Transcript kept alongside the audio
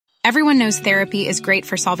Everyone knows therapy is great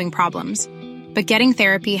for solving problems, but getting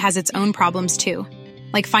therapy has its own problems too,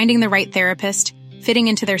 like finding the right therapist, fitting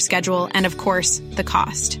into their schedule, and of course, the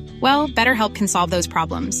cost. Well, BetterHelp can solve those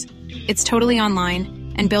problems. It's totally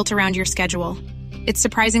online and built around your schedule. It's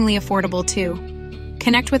surprisingly affordable too.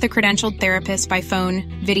 Connect with a credentialed therapist by phone,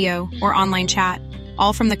 video, or online chat,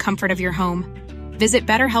 all from the comfort of your home. Visit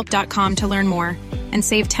BetterHelp.com to learn more and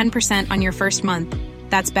save 10% on your first month.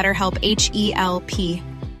 That's BetterHelp, H-E-L-P.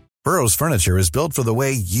 Burrow's furniture is built for the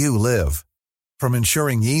way you live. From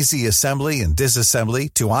ensuring easy assembly and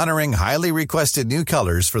disassembly to honoring highly requested new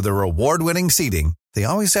colors for their award-winning seating, they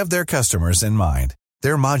always have their customers in mind.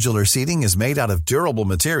 Their modular seating is made out of durable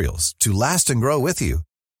materials to last and grow with you.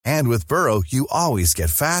 And with Burrow, you always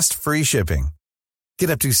get fast, free shipping.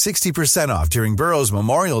 Get up to 60% off during Burrow's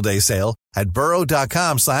Memorial Day sale at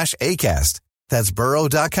burrow.com/ACAST. That's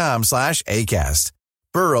burrow.com/ACAST.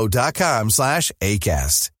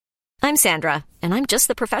 burrow.com/ACAST. I'm Sandra, and I'm just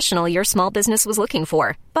the professional your small business was looking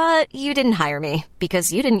for. But you didn't hire me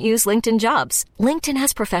because you didn't use LinkedIn Jobs. LinkedIn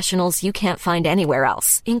has professionals you can't find anywhere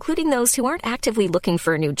else, including those who aren't actively looking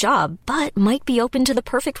for a new job, but might be open to the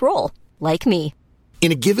perfect role, like me.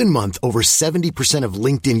 In a given month, over 70% of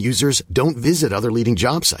LinkedIn users don't visit other leading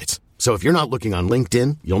job sites. So if you're not looking on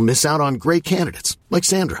LinkedIn, you'll miss out on great candidates, like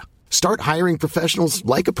Sandra. Start hiring professionals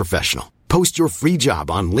like a professional. Post your free job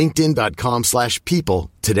on linkedin.com/people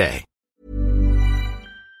today.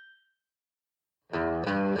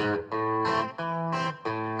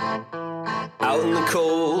 Out in the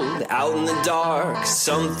cold, out in the dark,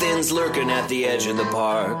 something's lurking at the edge of the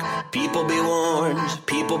park. People be warned,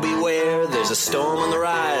 people beware, there's a storm on the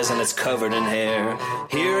rise and it's covered in hair.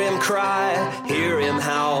 Hear him cry, hear him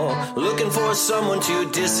howl, looking for someone to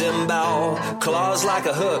disembowel. Claws like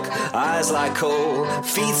a hook, eyes like coal,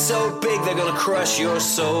 feet so big they're gonna crush your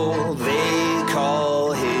soul. They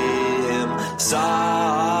call him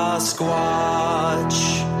Sasquatch.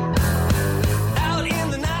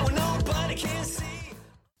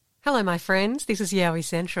 Hello, my friends. This is Yowie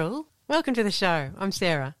Central. Welcome to the show. I'm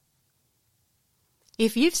Sarah.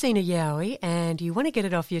 If you've seen a Yowie and you want to get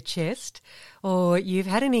it off your chest, or you've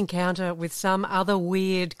had an encounter with some other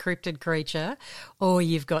weird cryptid creature, or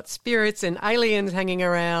you've got spirits and aliens hanging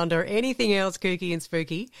around, or anything else kooky and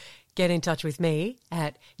spooky, get in touch with me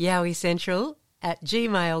at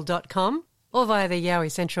yowiecentral@gmail.com or via the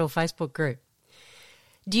Yowie Central Facebook group.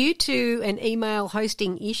 Due to an email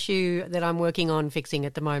hosting issue that I'm working on fixing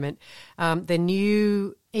at the moment, the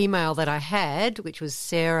new email that I had, which was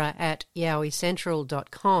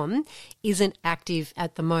sarah@yowiecentral.com, isn't active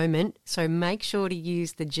at the moment, so make sure to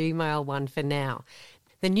use the Gmail one for now.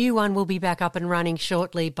 The new one will be back up and running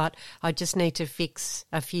shortly, but I just need to fix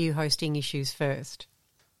a few hosting issues first.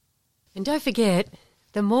 And don't forget,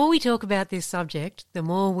 the more we talk about this subject, the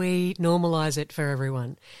more we normalise it for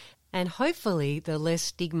everyone. And hopefully the less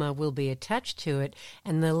stigma will be attached to it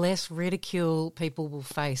and the less ridicule people will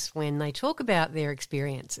face when they talk about their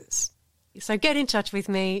experiences. So get in touch with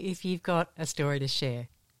me if you've got a story to share.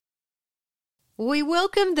 We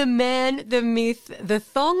welcome the man, the myth, the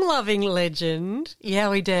thong-loving legend,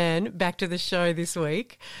 Yowie Dan, back to the show this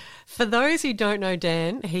week. For those who don't know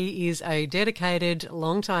Dan, he is a dedicated,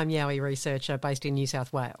 long-time Yowie researcher based in New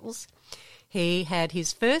South Wales. He had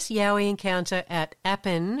his first Yowie encounter at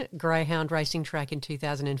Appin Greyhound Racing Track in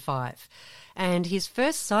 2005, and his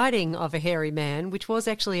first sighting of a hairy man, which was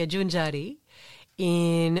actually a Junjati,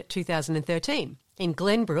 in 2013 in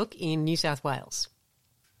Glenbrook in New South Wales.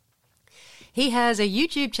 He has a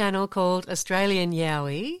YouTube channel called Australian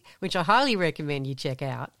Yowie, which I highly recommend you check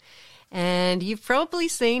out. And you've probably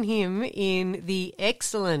seen him in the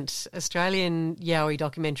excellent Australian Yowie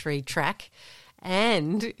documentary Track,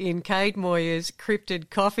 and in Cade Moyer's cryptid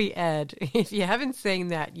coffee ad. If you haven't seen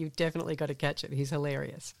that, you've definitely got to catch it. He's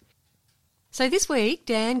hilarious. So this week,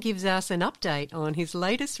 Dan gives us an update on his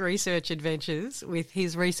latest research adventures with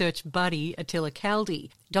his research buddy, Attila Kaldi,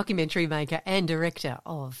 documentary maker and director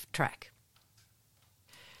of Track.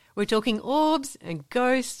 We're talking orbs and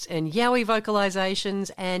ghosts and Yowie vocalisations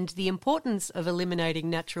and the importance of eliminating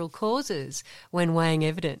natural causes when weighing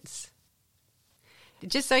evidence.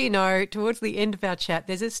 Just so you know, towards the end of our chat,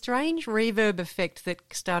 there's a strange reverb effect that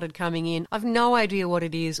started coming in. I've no idea what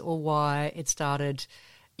it is or why it started,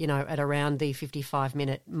 at around the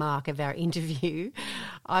 55-minute mark of our interview.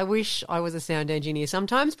 I wish I was a sound engineer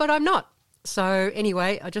sometimes, but I'm not. So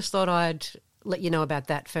anyway, I just thought I'd let you know about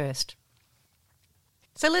that first.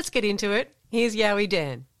 So let's get into it. Here's Yowie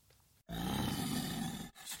Dan.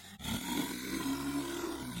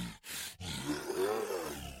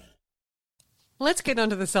 Let's get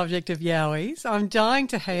onto the subject of Yowies. I'm dying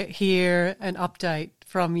to hear an update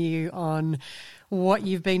from you on what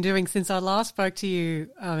you've been doing since I last spoke to you.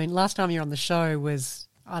 I mean, last time you were on the show was,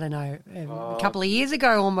 I don't know, a couple of years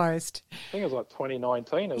ago almost. I think it was like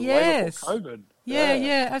 2019. It was way Yes. before COVID.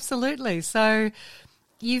 Yeah, absolutely. So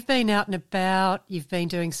you've been out and about, you've been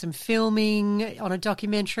doing some filming on a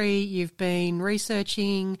documentary, you've been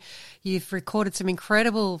researching, you've recorded some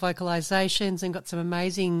incredible vocalisations and got some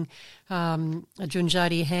amazing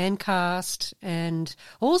Junjati hand cast and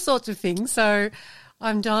all sorts of things. So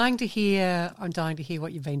I'm dying to hear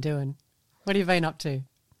what you've been doing. What have you been up to?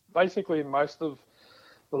 Basically, most of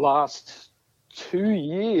the last 2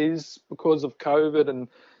 years, because of COVID and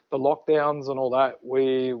the lockdowns and all that,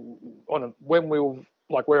 when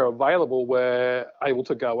we're available, we're able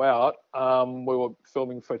to go out. We were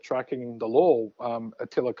filming for Tracking the Law,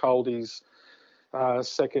 Attila Coldy's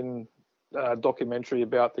second documentary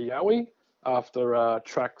about the Yowie, after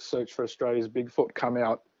Track Search for Australia's Bigfoot come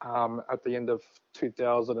out at the end of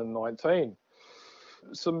 2019.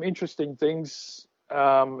 Some interesting things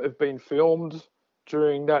have been filmed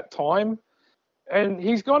during that time. And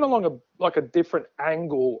he's gone along a different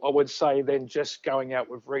angle, I would say, than just going out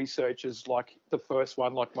with researchers like the first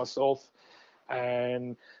one, like myself.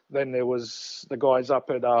 And then there was the guys up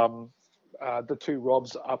at the two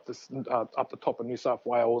Robs up the top of New South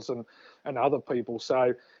Wales and other people.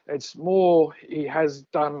 So it's more, he has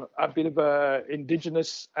done a bit of a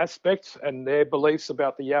Indigenous aspect and their beliefs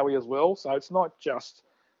about the Yowie as well. So it's not just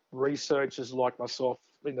researchers like myself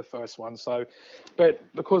in the first one. So, but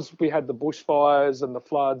because we had the bushfires and the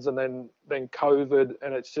floods and then COVID,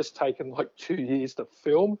 and it's just taken like 2 years to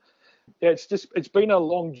film. Yeah, it's been a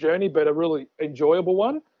long journey, but a really enjoyable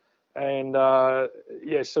one. And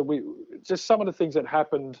so we just some of the things that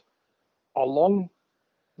happened along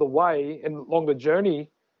the way and along the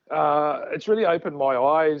journey. It's really opened my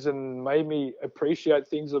eyes and made me appreciate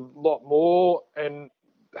things a lot more and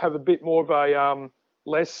have a bit more of a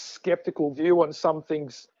less skeptical view on some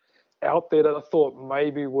things out there that I thought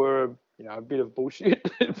maybe were, a bit of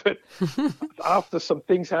bullshit. But after some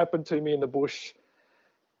things happened to me in the bush,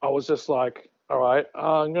 I was just like, all right,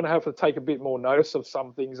 I'm going to have to take a bit more notice of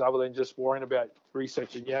some things other than just worrying about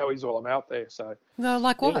researching Yowies while I'm out there. So, no,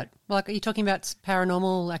 like what? Yeah. Like, are you talking about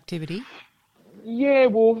paranormal activity? Yeah,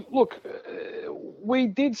 well, look, we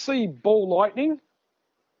did see ball lightning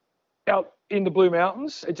out in the Blue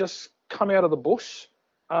Mountains. It just come out of the bush.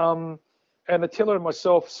 And Attila and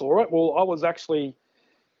myself saw it. Well, I was actually,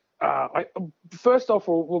 first off,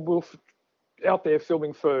 we were out there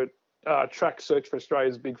filming for Track Search for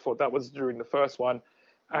Australia's Bigfoot. That was during the first one.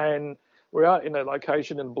 And we're out in a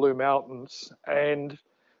location in Blue Mountains. And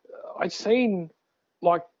I'd seen,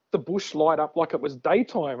 like, the bush light up like it was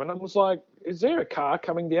daytime. And I was like, is there a car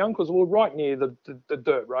coming down? Because we're right near the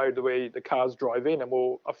dirt road where the cars drive in. And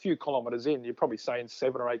we're a few kilometres in. You're probably saying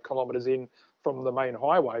 7 or 8 kilometres in from the main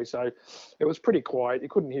highway. So it was pretty quiet. You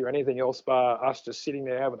couldn't hear anything else but us just sitting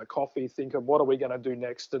there having a coffee, thinking, what are we going to do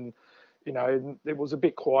next? And, it was a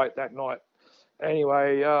bit quiet that night.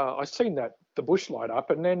 Anyway, I seen the bush light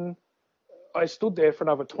up, and then I stood there for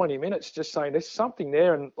another 20 minutes just saying, there's something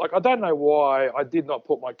there. And, like, I don't know why I did not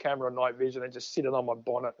put my camera on night vision and just sit it on my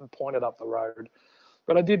bonnet and point it up the road.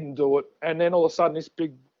 But I didn't do it. And then all of a sudden this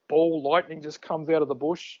big ball lightning just comes out of the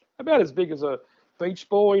bush, about as big as a beach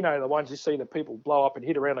ball, the ones you see that people blow up and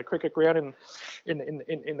hit around a cricket ground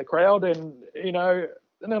in the crowd. And,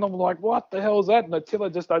 and then I'm like, what the hell is that? And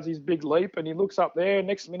Attila just does his big leap and he looks up there.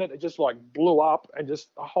 Next minute, it just like blew up and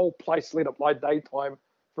just the whole place lit up like daytime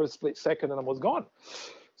for a split second and it was gone.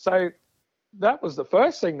 So that was the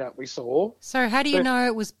first thing that we saw. So how do you know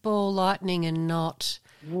it was ball lightning and not,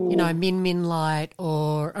 min light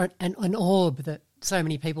or an orb that so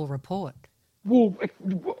many people report? Well,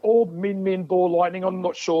 or min ball lightning. I'm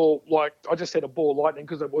not sure. Like, I just said a ball lightning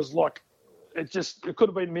because it was like, it could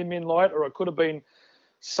have been min light or it could have been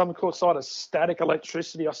some sort of static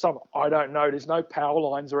electricity or something. I don't know. There's no power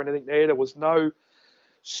lines or anything there. There was no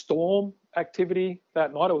storm activity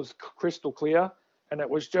that night. It was crystal clear, and it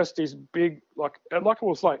was just this big, like it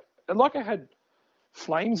had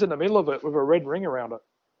flames in the middle of it with a red ring around it.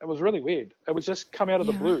 It was really weird. It was just come out of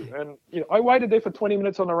the blue. And, I waited there for 20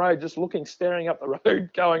 minutes on the road just looking, staring up the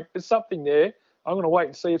road, going, there's something there. I'm going to wait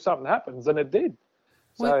and see if something happens. And it did.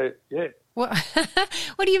 So, yeah. What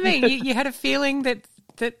do you mean? you had a feeling that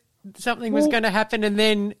something was going to happen and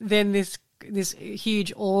then this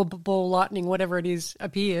huge orb, ball lightning, whatever it is,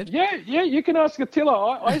 appeared? Yeah, you can ask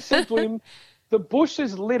Attila. I said to him, the bush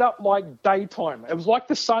is lit up like daytime. It was like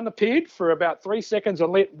the sun appeared for about 3 seconds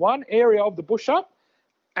and lit one area of the bush up.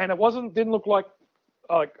 And it didn't look like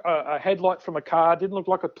a headlight from a car, didn't look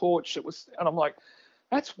like a torch. And I'm like,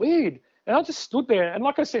 that's weird. And I just stood there. And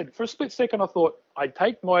like I said, for a split second, I thought I'd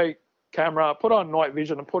take my camera, put on night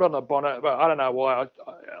vision and put on the bonnet. But I don't know why.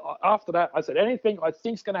 After that, I said, anything I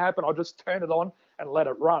think's going to happen, I'll just turn it on and let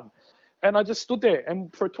it run. And I just stood there.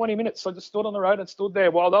 And for 20 minutes, I just stood on the road and stood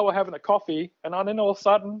there while they were having a coffee. And then all of a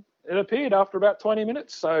sudden, it appeared after about 20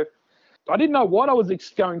 minutes. So I didn't know what I was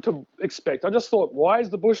going to expect. I just thought, why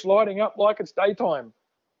is the bush lighting up like it's daytime?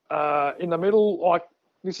 In the middle, like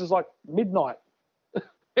this is like midnight.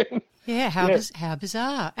 Yeah, how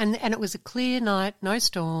bizarre. And it was a clear night, no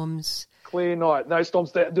storms. Clear night, no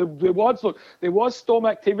storms. There was storm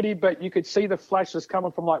activity, but you could see the flashes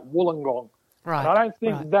coming from like Wollongong. Right. And I don't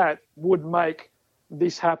think that would make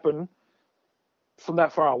this happen from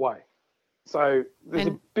that far away. So there's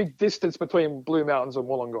a big distance between Blue Mountains and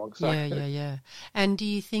Wollongong. So. Yeah. And do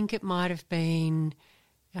you think it might have been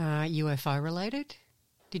UFO related?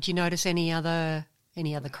 Did you notice any other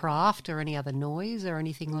craft or any other noise or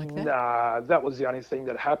anything like that? Nah, that was the only thing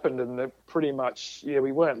that happened, and pretty much,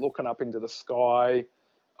 we weren't looking up into the sky,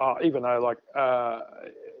 even though,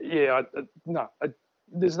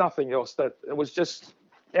 there's nothing else. That it was just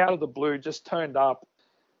out of the blue, just turned up.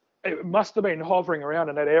 It must have been hovering around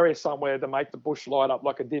in that area somewhere to make the bush light up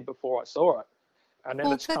like it did before I saw it. And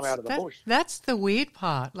then it's come out of the bush. That's the weird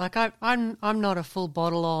part. Like I'm not a full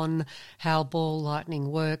bottle on how ball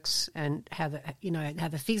lightning works and how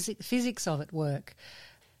the physics of it work,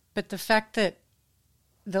 but the fact that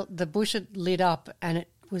the bush had lit up and it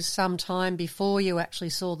was some time before you actually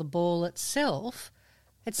saw the ball itself,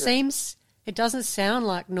 it doesn't sound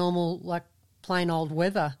like normal, like plain old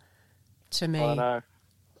weather to me. I know.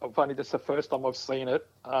 I've only just the first time I've seen it.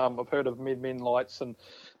 I've heard of mid-min lights and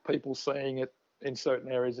people seeing it in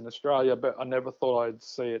certain areas in Australia, but I never thought I'd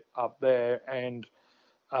see it up there. And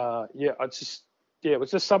it was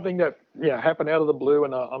just something that happened out of the blue,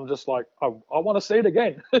 and I'm just like, I want to see it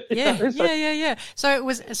again. Yeah. So it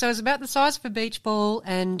was about the size of a beach ball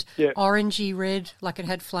and orangey red, like it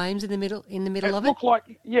had flames in the middle of it. Looked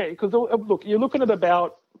like because look, you're looking at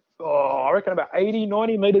about I reckon about 80,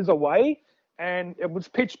 90 meters away. And it was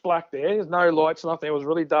pitch black there. There's no lights, nothing. It was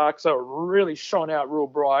really dark, so it really shone out real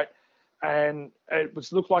bright. And it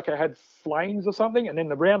looked like it had flames or something. And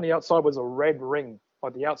then around the outside was a red ring,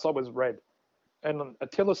 like the outside was red. And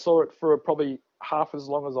Attila saw it for probably half as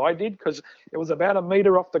long as I did, because it was about a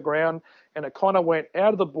metre off the ground, and it kind of went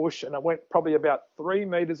out of the bush, and it went probably about 3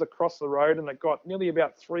 metres across the road, and it got nearly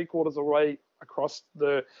about 3/4 away across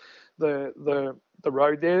the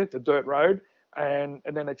road there, the dirt road. And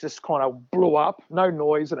then it just kind of blew up, no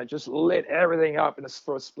noise, and it just lit everything up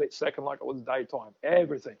for a split second like it was daytime.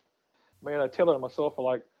 Everything. Me and Attila and myself are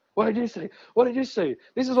like, what did you see? What did you see?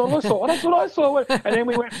 This is what I saw. That's what I saw. And then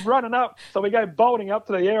we went running up. So we go bolting up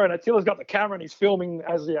to the area, and Attila's got the camera, and he's filming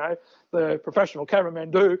as, the professional cameramen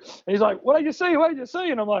do. And he's like, what did you see? What did you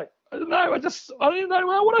see? And I'm like, I don't know. I didn't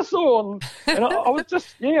know what I saw. And I was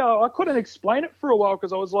just, I couldn't explain it for a while,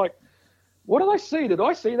 because I was like, what did I see? Did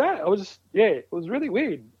I see that? I was just, it was really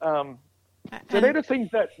weird. So they're the things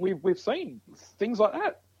that we've seen, things like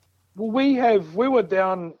that. Well, we were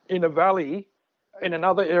down in a valley in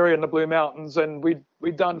another area in the Blue Mountains, and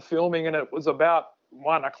we'd done filming, and it was about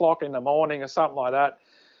 1 o'clock in the morning or something like that.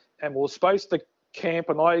 And we were supposed to camp,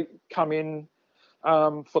 and I come in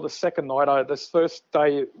for the second night. This first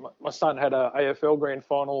day, my son had a AFL grand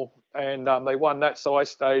final, and they won that, so I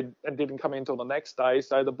stayed and didn't come in until the next day.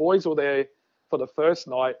 So the boys were there for the first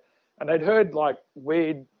night, and they'd heard like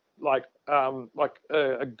weird, like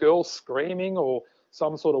a girl screaming or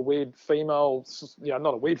some sort of weird female,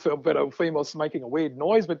 not a weird film, but a female making a weird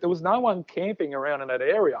noise, but there was no one camping around in that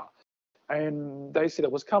area. And they said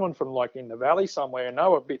it was coming from like in the valley somewhere, and they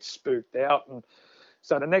were a bit spooked out. And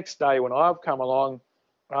so the next day when I've come along,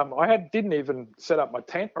 didn't even set up my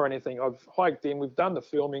tent or anything. I've hiked in, we've done the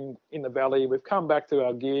filming in the valley, we've come back to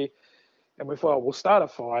our gear, and we thought, we'll start a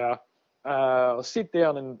fire. I'll sit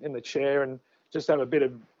down in the chair and just have a bit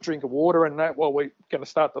of drink of water and that while we're going to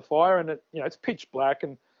start the fire. And it's pitch black,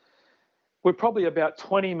 and we're probably about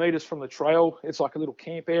 20 metres from the trail. It's like a little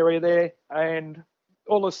camp area there. And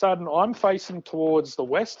all of a sudden I'm facing towards the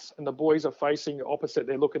west, and the boys are facing opposite.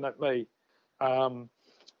 They're looking at me. And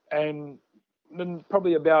then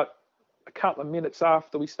probably about a couple of minutes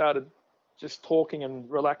after we started just talking and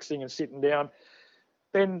relaxing and sitting down,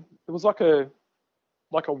 then it was like a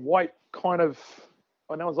white kind of,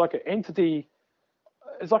 I know it was like an entity.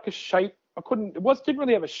 It's like a shape. Didn't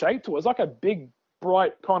really have a shape to it. It was like a big,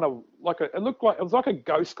 bright kind of, it was like a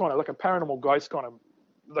ghost kind of, like a paranormal ghost kind of,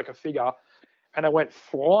 like a figure. And it went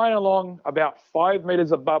flying along about 5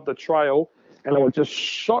 meters above the trail, and it was just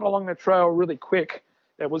shot along the trail really quick.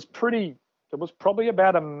 It was pretty It was probably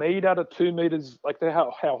about 1 metre to 2 metres, like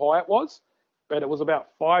how high it was, but it was about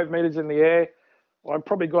 5 metres in the air. I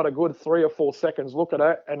probably got a good 3 or 4 seconds look at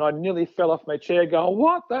it, and I nearly fell off my chair going,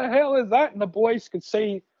 what the hell is that? And the boys could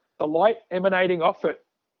see the light emanating off it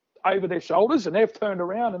over their shoulders, and they've turned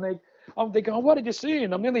around, and they're going, what did you see?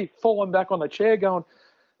 And I'm nearly falling back on the chair going,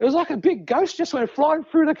 it was like a big ghost just went flying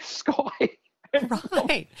through the sky and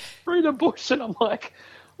Right. through the bush, and I'm like,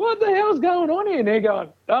 what the hell's going on here? And they're going,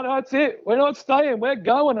 no, that's it. We're not staying. We're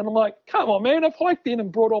going. And I'm like, come on, man. I've hiked in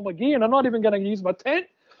and brought all my gear, and I'm not even going to use my tent.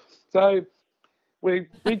 So we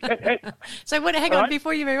So hang on,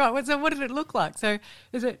 before you move on. So what did it look like? So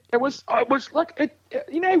is it? It was like in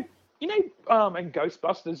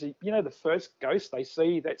Ghostbusters, the first ghost they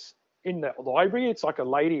see that's in the library. It's like a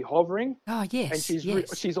lady hovering. Oh yes,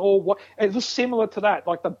 and she's all white. It was similar to that,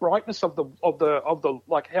 like the brightness of the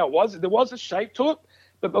like how it was. There was a shape to it,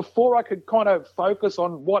 but before I could kind of focus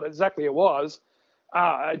on what exactly it was,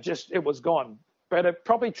 it was gone. But it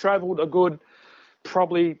probably travelled a good,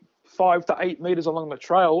 probably 5 to 8 meters along the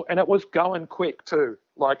trail, and it was going quick too.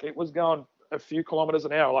 Like it was going a few kilometers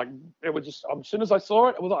an hour. Like it was just, as soon as I saw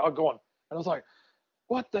it, it was like, oh, gone. And I was like,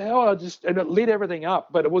 what the hell? And it lit everything up,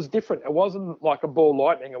 but it was different. It wasn't like a ball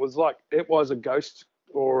lightning. It was like, it was a ghost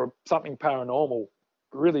or something paranormal.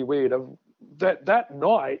 Really weird. That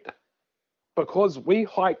night, because we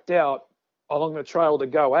hiked out along the trail to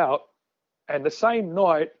go out, and the same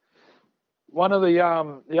night, one of the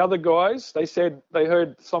other guys, they said they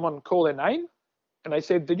heard someone call their name, and they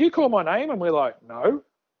said, did you call my name? And we're like, no.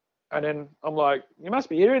 And then I'm like, you must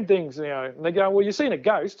be hearing things, And they go, well, you've seen a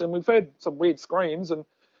ghost, and we've heard some weird screams, and,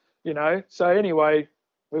 So anyway,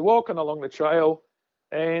 we're walking along the trail,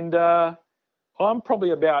 and I'm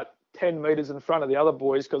probably about 10 metres in front of the other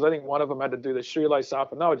boys, because I think one of them had to do the shoelace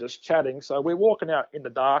up, and they were just chatting. So we're walking out in the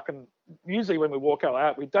dark, and usually when we walk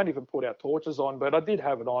out, we don't even put our torches on, but I did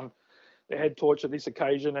have it on. The head torch at this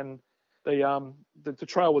occasion, and the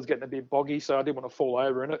trail was getting a bit boggy, so I didn't want to fall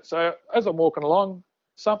over in it. So as I'm walking along,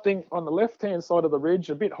 something on the left-hand side of the ridge,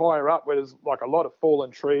 a bit higher up, where there's like a lot of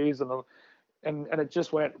fallen trees, and it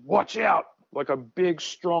just went, watch out, like a big,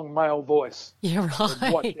 strong male voice. Yeah,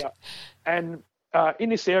 right. Watch out. And in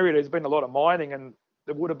this area, there's been a lot of mining, and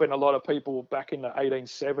there would have been a lot of people back in the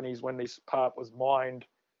 1870s when this part was mined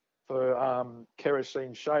for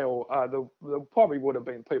kerosene shale. There probably would have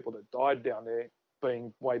been people that died down there,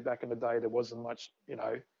 being way back in the day there wasn't much,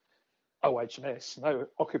 OHS, no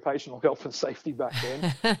occupational health and safety back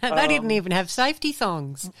then. They didn't even have safety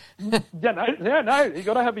thongs. No, you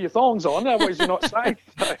got to have your thongs on, otherwise you're not safe.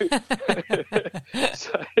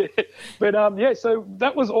 So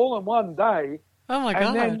that was all in one day. Oh my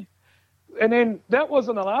God. And then that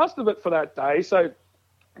wasn't the last of it for that day. So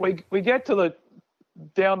we get to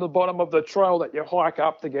down the bottom of the trail that you hike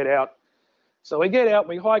up to get out. So we get out,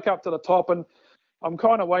 we hike up to the top, and I'm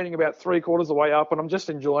kind of waiting about 3/4 of the way up, and I'm just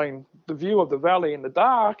enjoying the view of the valley in the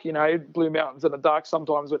dark, Blue Mountains in the dark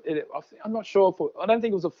sometimes. I'm not sure I don't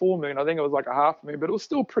think it was a full moon. I think it was like a half moon, but it was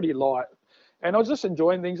still pretty light. And I was just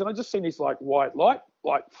enjoying things, and I just seen this like white light,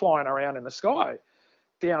 like flying around in the sky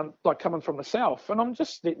down, like coming from the south. And I'm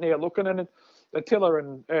just sitting there looking, and Attila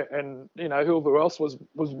and whoever else was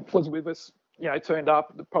with us, turned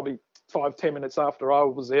up probably 5-10 minutes after I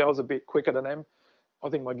was there. I was a bit quicker than them. I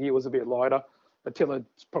think my gear was a bit lighter. Attila's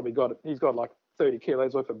probably he's got like 30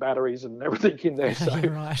 kilos worth of batteries and everything in there. So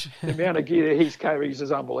right. The amount of gear he carries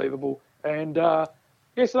is unbelievable. And so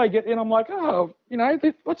they get in. I'm like, oh,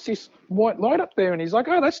 what's this white light up there? And he's like,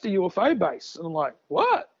 oh, that's the UFO base. And I'm like,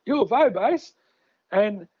 what? UFO base?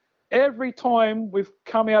 And every time we've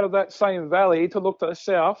come out of that same valley to look to the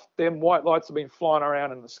south, them white lights have been flying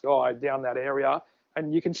around in the sky down that area,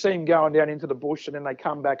 and you can see them going down into the bush, and then they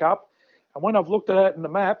come back up. And when I've looked at it in the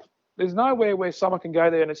map, there's nowhere where someone can go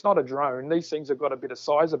there, and it's not a drone. These things have got a bit of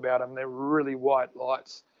size about them. They're really white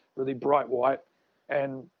lights, really bright white,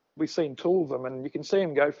 and we've seen two of them, and you can see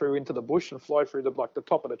them go through into the bush and fly through the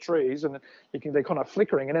top of the trees, and they're kind of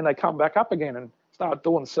flickering, and then they come back up again and start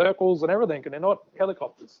doing circles and everything, and they're not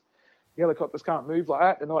helicopters. The helicopters can't move like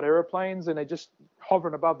that. They're not aeroplanes, and they're just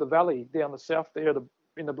hovering above the valley down the south there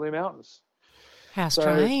in the Blue Mountains. How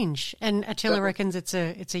strange. And Attila reckons it's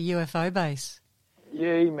a UFO base.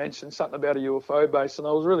 Yeah, he mentioned something about a UFO base, and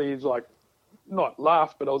I was really like, not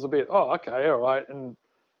laughed, but I was a bit, oh, okay, all right. And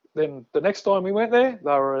then the next time we went there,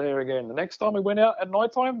 they were there again. The next time we went out at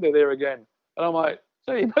night time, they're there again. And I'm like,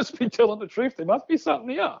 so he must be telling the truth. There must be something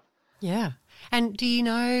here. Yeah. And do you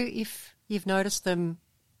know if you've noticed them,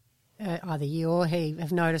 either you or he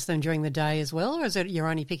have noticed them during the day as well, or is it you're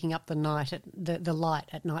only picking up the light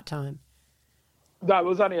at night time? No, it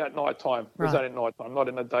was only at night time. It was Right. only at night time, not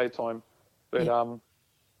in the daytime. But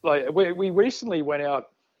like we recently went out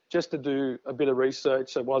just to do a bit of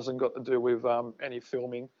research that wasn't got to do with any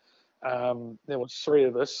filming. There was 3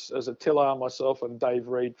 of us, as Attila, myself, and Dave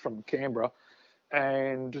Reed from Canberra,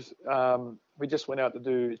 and we just went out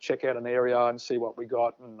to check out an area and see what we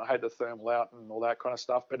got, and I had the thermal out and all that kind of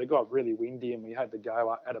stuff, but it got really windy and we had to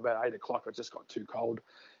go at about 8 o'clock. It just got too cold.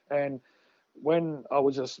 And when I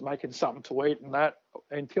was just making something to eat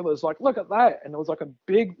and Tilla's like, look at that. And it was like a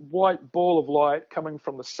big white ball of light coming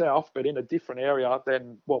from the south, but in a different area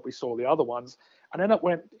than what we saw the other ones. And then it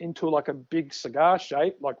went into like a big cigar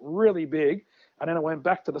shape, like really big. And then it went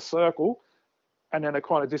back to the circle and then it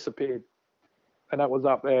kind of disappeared. And that was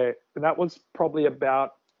up there. And that was probably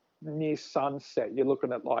about near sunset. You're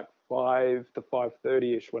looking at like 5 to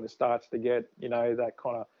 5:30ish when it starts to get, that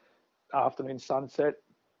kind of afternoon sunset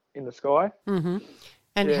in the sky. Mm-hmm.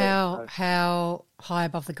 And how high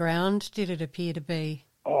above the ground did it appear to be?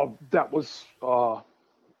 Oh, that was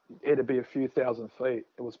it'd be a few thousand feet.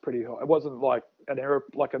 It was pretty high. It wasn't like an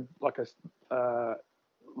like a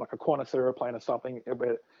Qantas aeroplane or something. It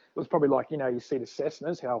was probably like, you see the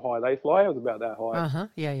Cessnas, how high they fly. It was about that high. Uh-huh.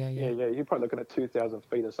 Yeah. You're probably looking at 2,000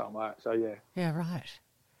 feet or something like that. So yeah. Yeah, right.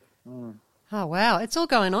 Oh wow, it's all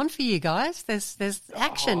going on for you guys. There's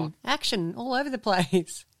action all over the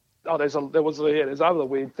place. Oh, there's other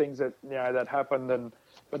weird things that that happened,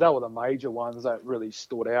 but that were the major ones that really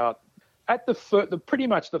stood out. At pretty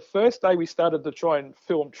much the first day we started to try and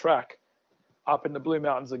film track up in the Blue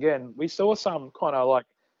Mountains again, we saw some kind of like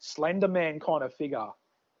Slender Man kind of figure.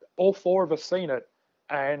 All 4 of us seen it,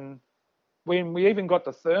 and when we even got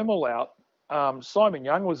the thermal out, Simon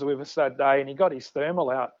Young was with us that day, and he got his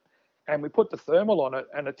thermal out. And we put the thermal on it,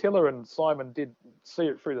 and Attila and Simon did see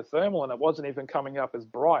it through the thermal, and it wasn't even coming up as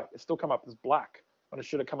bright. It still come up as black, when it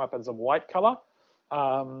should have come up as a white colour,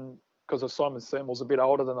 because of Simon's thermal's a bit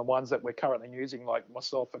older than the ones that we're currently using, like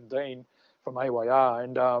myself and Dean from AYR.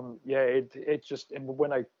 And it just, and when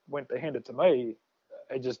they went to hand it to me,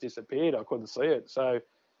 it just disappeared. I couldn't see it. So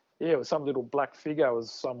yeah, it was some little black figure. It was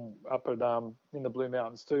some up at in the Blue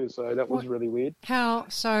Mountains too. So that was really weird. How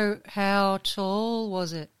tall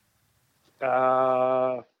was it?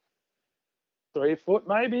 3 foot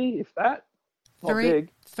maybe, if that. Not big.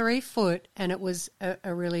 3 foot, and it was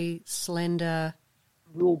a really slender,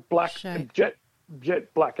 real black shape. jet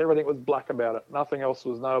black. Everything was black about it. Nothing else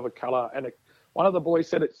was no other colour. And one of the boys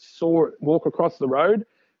said it saw it walk across the road,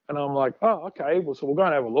 and I'm like, oh, okay. Well, so we'll go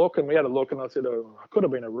and have a look. And we had a look, and I said, oh, it could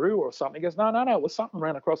have been a roo or something. He goes, no, it was something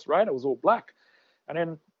ran across the road. It was all black. And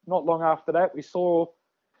then not long after that, we saw.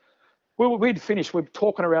 We'd finished. We're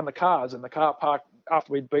talking around the cars in the car park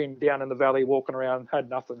after we'd been down in the valley walking around,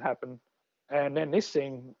 had nothing happen. And then this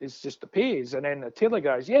thing just appears. And then Attila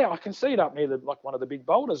goes, yeah, I can see it up near one of the big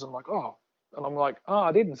boulders. I'm like, oh. And I'm like, oh,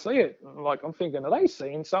 I didn't see it. And I'm thinking, are they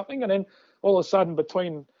seeing something? And then all of a sudden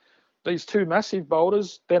between these 2 massive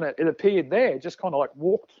boulders, then it appeared there, just kind of like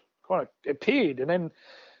appeared. And then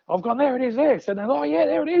I've gone, there it is there. So then, oh, yeah,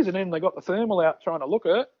 there it is. And then they got the thermal out trying to look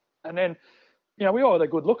at it. And then, we all had a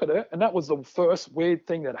good look at it, and that was the first weird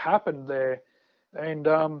thing that happened there. And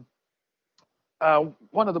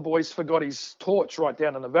one of the boys forgot his torch right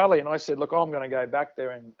down in the valley, and I said, look, I'm going to go back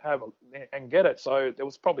there and get it. So it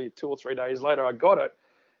was probably 2 or 3 days later I got it.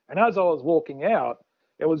 And as I was walking out,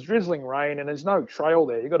 it was drizzling rain, and there's no trail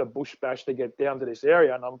there. You got to bush bash to get down to this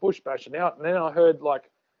area, and I'm bush bashing out. And then I heard like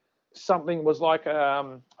something was like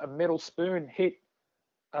a metal spoon hit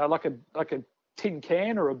like a tin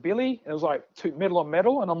can or a billy. It was like metal on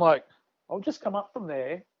metal, and I'm like, I'll just come up from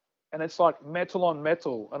there, and it's like metal on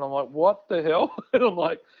metal, and I'm like, what the hell? And I'm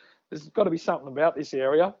like, there's got to be something about this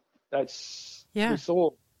area. We saw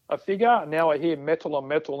a figure, and now I hear metal on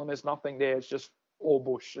metal, and there's nothing there. It's just all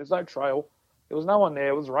bush. There's no trail. There was no one there.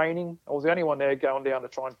 It was raining. I was the only one there going down to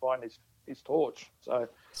try and find his torch.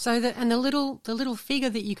 So the little figure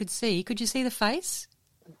that you could see. Could you see the face?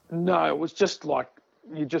 No, it was just like.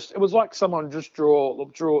 It was like someone just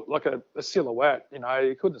drew like a silhouette,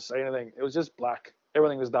 you couldn't see anything. It was just black.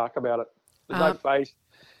 Everything was dark about it. There's no face.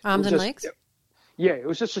 Arms and legs? Yeah, it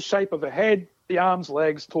was just the shape of a head, the arms,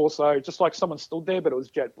 legs, torso, just like someone stood there, but it was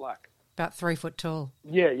jet black. About 3 foot tall.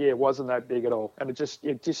 Yeah, it wasn't that big at all. And it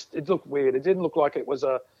looked weird. It didn't look like it was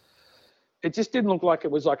like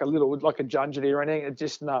a little, like a junjity or anything. It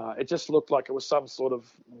just looked like it was some sort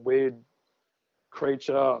of weird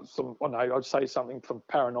creature, I'd say something from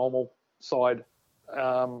paranormal side,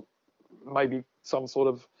 maybe some sort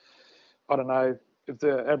of, I don't know if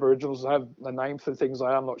the Aboriginals have a name for things.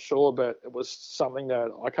 I'm not sure, but it was something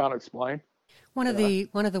that I can't explain. One of the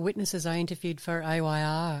witnesses I interviewed for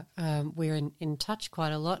AYR, we're in touch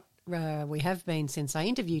quite a lot we have been since I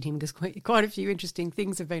interviewed him, because quite a few interesting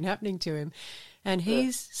things have been happening to him. And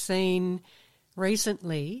he's seen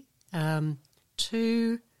recently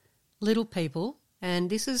 2 little people, and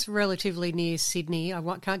this is relatively near Sydney. I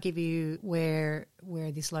can't give you where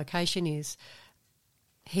this location is.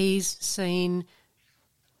 He's seen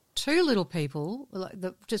 2 little people,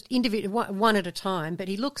 just one at a time, but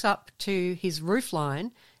he looks up to his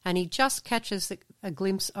roofline and he just catches a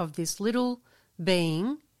glimpse of this little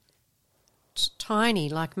being, tiny,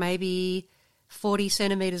 like maybe 40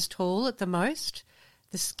 centimetres tall at the most.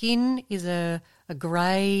 The skin is a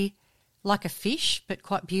grey, like a fish, but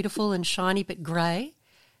quite beautiful and shiny, but grey.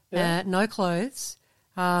 Yeah. No clothes.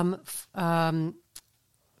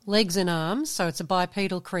 Legs and arms, so it's a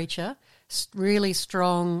bipedal creature, really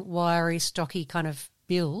strong, wiry, stocky kind of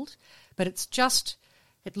build. But it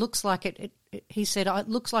looks like he said, it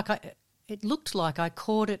looked like I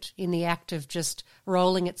caught it in the act of just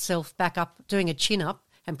rolling itself back up, doing a chin up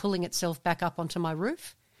and pulling itself back up onto my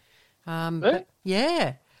roof. And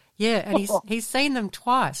he's seen them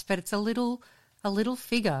twice, but it's a little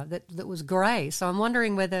figure that was grey. So I'm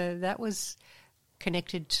wondering whether that was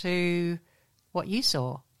connected to what you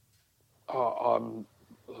saw. I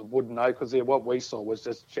wouldn't know, because what we saw was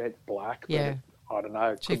just jet black. But yeah, I don't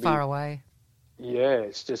know. Too far away. Yeah,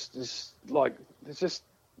 it's just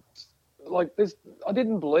I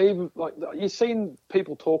didn't believe, like, you've seen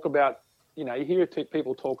people talk about, you hear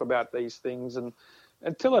people talk about these things, and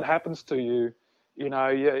until it happens to you,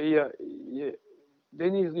 then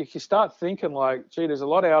you start thinking like, gee, there's a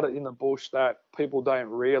lot out in the bush that people don't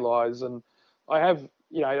realise. And I have,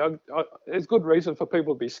 there's good reason for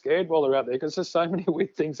people to be scared while they're out there, because there's so many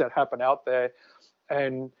weird things that happen out there.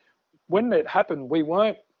 And when it happened, we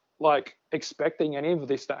weren't like expecting any of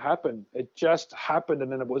this to happen. It just happened,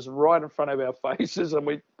 and then it was right in front of our faces,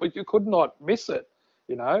 and you could not miss it,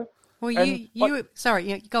 Well,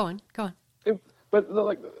 sorry, go on.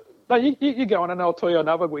 No, you go on, and I'll tell you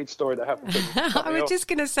another weird story that happened to me. I was just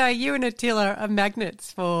going to say, you and Attila are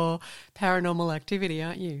magnets for paranormal activity,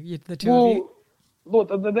 aren't you? The two of you. Look,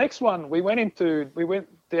 the next one, we went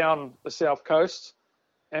down the south coast,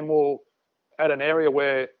 and we're at an area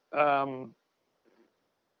where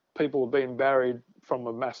people have been buried from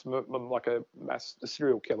a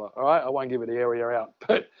serial killer. All right, I won't give it the area out,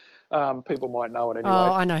 but people might know it anyway.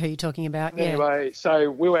 Oh, I know who you're talking about. Anyway,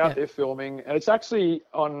 so we were out there filming, and it's actually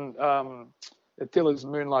on Attila's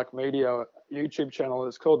Moonlight Media YouTube channel.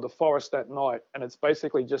 It's called The Forest at Night, and it's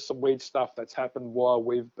basically just some weird stuff that's happened while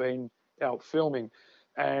we've been out filming.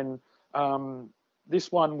 And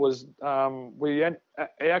this one was I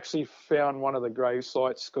actually found one of the grave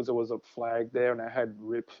sites because there was a flag there and it had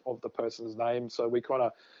rip of the person's name, so we kind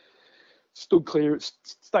of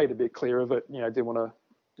stayed a bit clear of it. Didn't want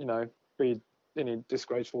to be any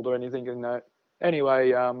disgraceful or anything. And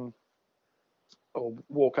anyway, or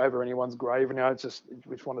walk over anyone's grave. It's just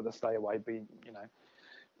we just wanted to stay away,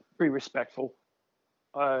 be respectful.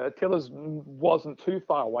 Attila's wasn't too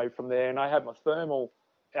far away from there, and I had my thermal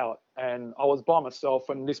out, and I was by myself,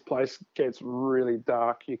 and this place gets really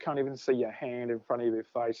dark. You can't even see your hand in front of your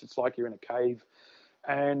face. It's like you're in a cave.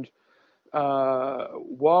 And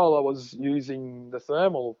while I was using the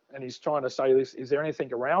thermal, and he's trying to say this, is there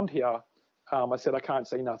anything around here? I said, I can't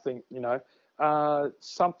see nothing,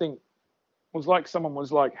 something was like someone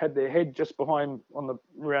was like, had their head just around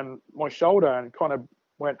my shoulder and kind of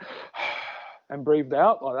went and breathed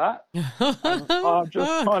out like that.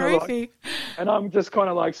 And I'm just kind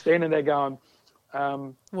of like standing there going,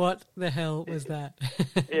 what the hell was that?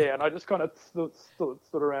 Yeah, and I just kind of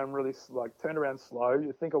stood around really, like, turned around slow.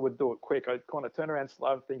 You'd think I would do it quick. I kind of turned around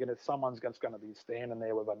slow, thinking if someone's just going to be standing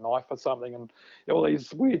there with a knife or something, and all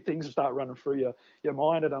these weird things start running through your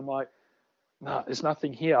mind, and I'm like, no, there's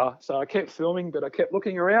nothing here. So I kept filming, but I kept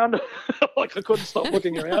looking around. Like, I couldn't stop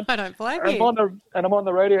looking around. I don't blame you. I'm on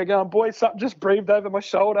the radio going, boy, something just breathed over my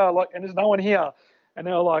shoulder, like, and there's no one here. And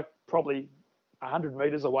they're like probably 100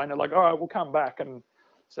 metres away, and they're like, all right, we'll come back. And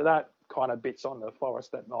so that kind of bits on The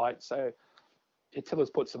Forest at Night. So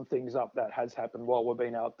Attila's put some things up that has happened while we've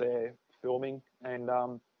been out there filming. And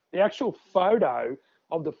the actual photo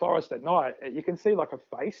of The Forest at Night, you can see like a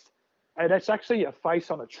face. And it's actually a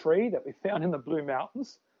face on a tree that we found in the Blue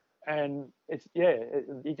Mountains. And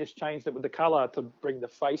he just changed it with the colour to bring the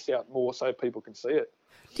face out more so people can see it.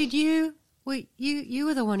 Did you were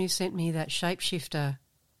the one who sent me that shapeshifter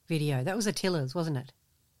video? That was Attila's, wasn't it?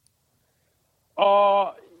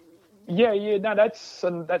 Yeah. No,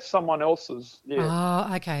 that's someone else's. Yeah.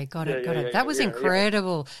 Oh, okay, got it. That was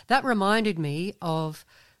incredible. Yeah. That reminded me of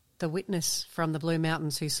the witness from the Blue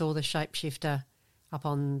Mountains who saw the shapeshifter up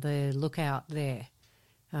on the lookout there.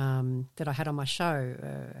 that I had on my show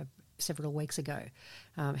several weeks ago.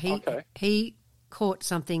 He caught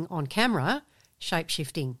something on camera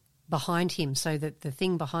shape-shifting behind him, so that the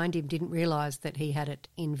thing behind him didn't realise that he had it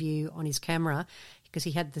in view on his camera, because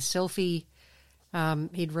he had the selfie.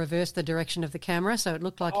 He'd reversed the direction of the camera, so it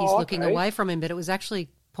looked like he's looking away from him, but it was actually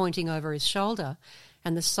pointing over his shoulder,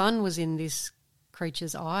 and the sun was in this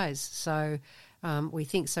creature's eyes. So we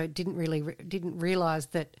think so. It didn't realise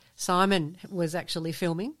that Simon was actually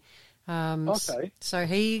filming. So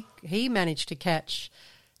he managed to catch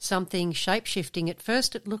something shape-shifting. At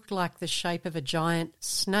first it looked like the shape of a giant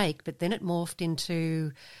snake, but then it morphed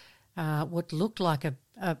into what looked like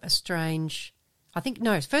a strange...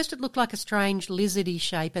 first it looked like a strange lizardy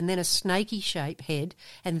shape, and then a snaky shape head,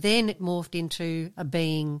 and then it morphed into a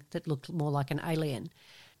being that looked more like an alien.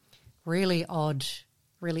 Really odd,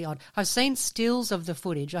 really odd. I've seen stills of the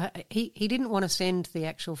footage. He didn't want to send the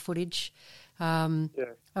actual footage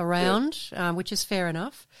around, which is fair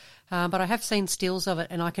enough. But I have seen stills of it,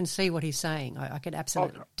 and I can see what he's saying. I can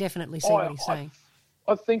definitely see what he's saying.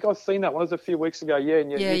 I think I've seen that one. It was a few weeks ago. You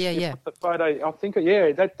put the photo. I think,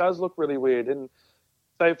 that does look really weird. And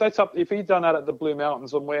so if he'd done that at the Blue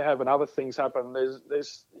Mountains, and we're having other things happen, there's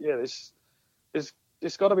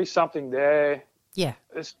got to be something there. Yeah,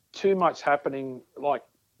 there's too much happening. Like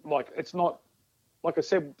it's not. Like I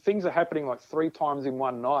said, things are happening like 3 times in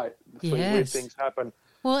one night. Weird things happen.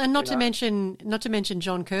 Well, and not to mention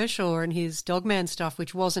John Kershaw and his Dogman stuff,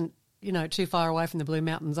 which wasn't too far away from the Blue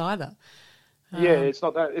Mountains either. It's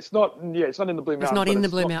not that. It's not in the Blue Mountains. It's not in the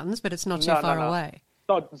Blue Mountains, but it's not too far away.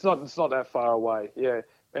 It's not that far away. Yeah,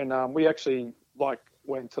 and we actually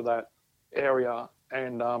went to that area,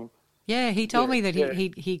 and he told me that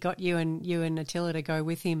he got you and Attila to go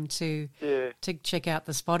with him to check out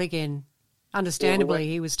the spot again. Understandably,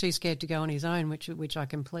 he was too scared to go on his own, which I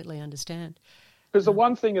completely understand. Because the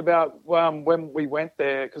one thing about when we went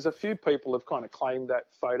there, because a few people have kind of claimed that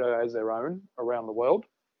photo as their own around the world.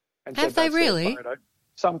 And have they really?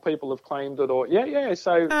 Some people have claimed it, or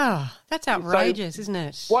So that's outrageous, isn't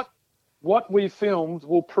it? What we filmed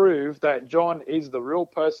will prove that John is the real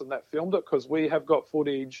person that filmed it, because we have got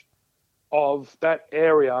footage of that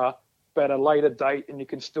area at a later date, and you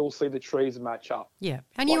can still see the trees match up. Yeah,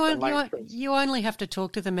 and you only have to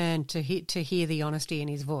talk to the man to hear the honesty in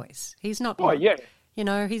his voice. He's not. He's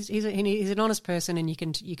an honest person, and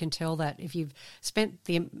you can tell that if you've spent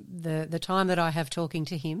the time that I have talking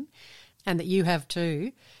to him, and that you have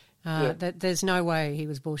too. That there's no way he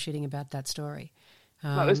was bullshitting about that story.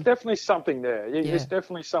 No, there's definitely something there. There's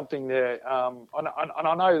definitely something there. And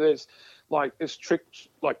I know there's this trick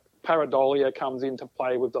pareidolia comes into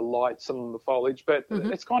play with the lights and the foliage, but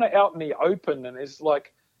it's kind of out in the open, and there's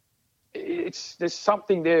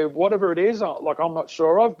something there, whatever it is, I'm not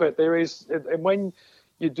sure of, but there is. And when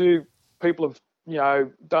you do, people have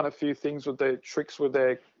done a few things with their tricks with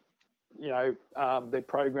their their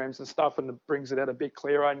programs and stuff, and it brings it out a bit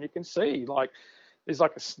clearer, and you can see there's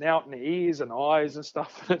a snout and ears and eyes and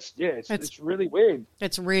stuff. And it's really weird.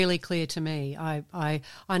 It's really clear to me. I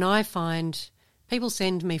find people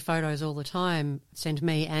send me photos all the time, send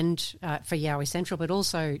me and for Yowie Central, but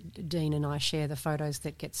also Dean and I share the photos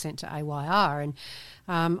that get sent to AYR, and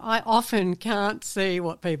I often can't see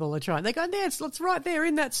what people are trying. They go, it's right there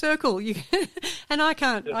in that circle, and I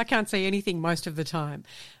can't see anything most of the time.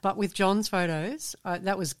 But with John's photos,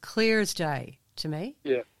 that was clear as day to me.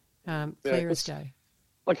 Yeah. Clear as day.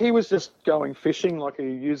 He was just going fishing like he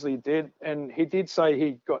usually did, and he did say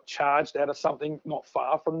he got charged out of something not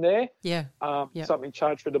far from there. Yeah. Something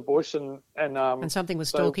charged through the bush, and something was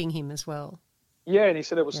stalking him as well. Yeah, and he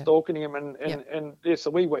said it was stalking him, so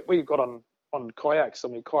we got on kayaks,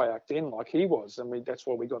 and we kayaked in like he was, and that's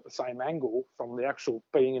why we got the same angle from the actual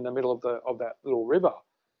being in the middle of that little river.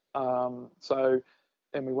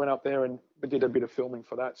 And we went up there and we did a bit of filming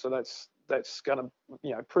for that. So that's going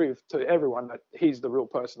to, prove to everyone that he's the real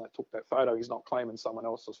person that took that photo. He's not claiming someone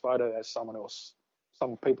else's photo as some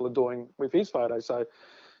people are doing with his photo. So,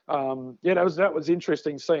 that was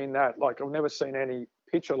interesting seeing that. I've never seen any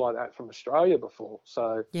picture like that from Australia before.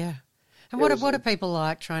 So yeah. And what are people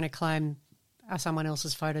like trying to claim someone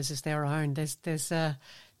else's photos as their own? There's a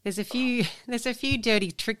few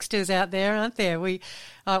dirty tricksters out there, aren't there?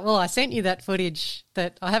 I sent you that footage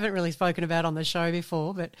that I haven't really spoken about on the show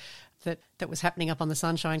before, but that was happening up on the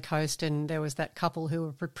Sunshine Coast, and there was that couple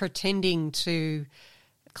who were pretending to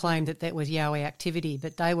claim that was Yowie activity,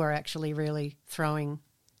 but they were actually really throwing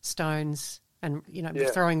stones and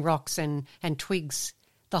throwing rocks and twigs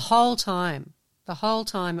the whole time. The whole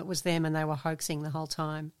time it was them, and they were hoaxing the whole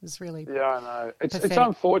time. It was really I know. It's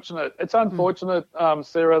unfortunate. It's unfortunate,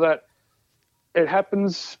 Sarah, that it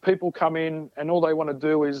happens. People come in and all they want to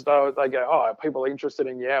do is they go, oh, people are interested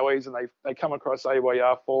in Yowies, and they come across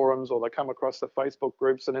AYR forums or they come across the Facebook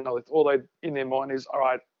groups, and then all they in their mind is, all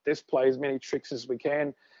right, let's play as many tricks as we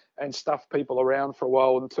can and stuff people around for a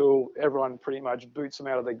while until everyone pretty much boots them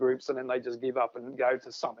out of their groups, and then they just give up and go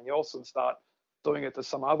to something else and start doing it to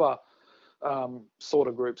some other sort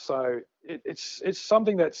of group. So it's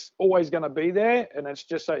something that's always going to be there, and it's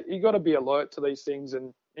just you got to be alert to these things.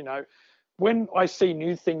 And when I see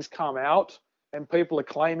new things come out and people are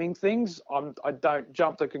claiming things, I don't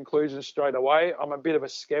jump to conclusions straight away. I'm a bit of a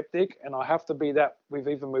skeptic, and I have to be that with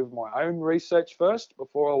even with my own research first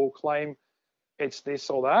before I will claim it's this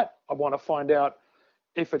or that. I want to find out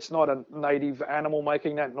if it's not a native animal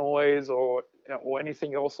making that noise or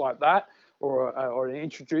anything else like that, or an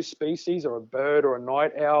introduced species or a bird or a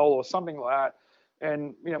night owl or something like that.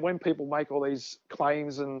 And when people make all these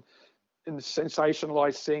claims and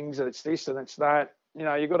sensationalize things, and it's this and it's that,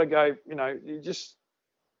 you got to go, you just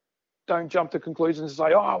don't jump to conclusions and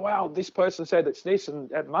say, oh wow, this person said it's this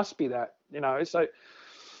and it must be that. So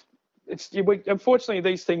unfortunately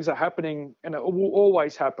these things are happening, and it will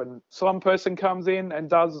always happen. Some person comes in and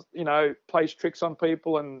does plays tricks on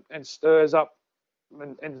people and stirs up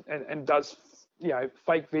and does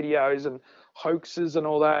fake videos and hoaxes and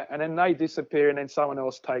all that, and then they disappear, and then someone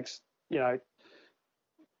else takes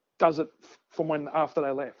does it from when after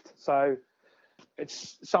they left. So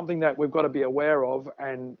it's something that we've got to be aware of,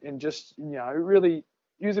 and just really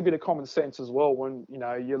use a bit of common sense as well when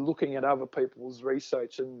you're looking at other people's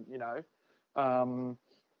research, and and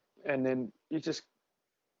then you just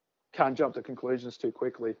can't jump to conclusions too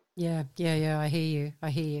quickly. Yeah. I hear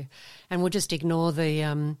you. And we'll just ignore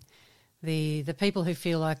the people who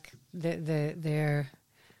feel like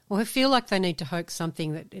who feel like they need to hoax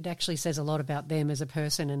something that it actually says a lot about them as a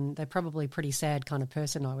person, and they're probably a pretty sad kind of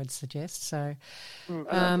person, I would suggest. So,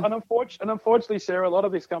 and unfortunately, Sarah, a lot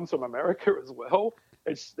of this comes from America as well.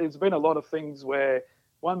 There's been a lot of things where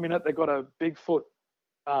one minute they got a Bigfoot,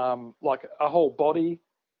 like a whole body.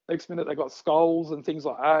 Next minute they got skulls and things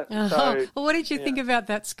like that. So, well, what did you think about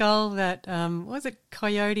that skull? That was it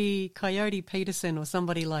Coyote Peterson or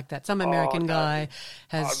somebody like that? Some American guy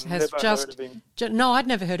has just heard of him. No, I'd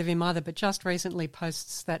never heard of him either. But just recently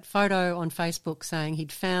posts that photo on Facebook saying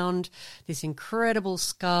he'd found this incredible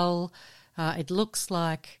skull. It looks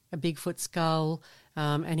like a Bigfoot skull,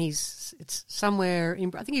 and it's somewhere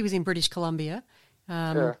in. I think he was in British Columbia,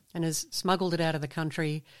 and has smuggled it out of the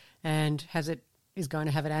country and is going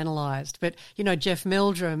to have it analysed. But, Jeff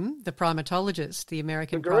Meldrum, the primatologist, the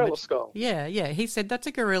American... The gorilla skull. Yeah, he said that's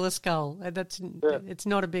a gorilla skull. It's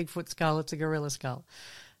not a Bigfoot skull, it's a gorilla skull.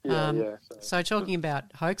 So talking about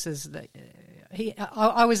hoaxes,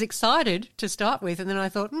 I was excited to start with, and then I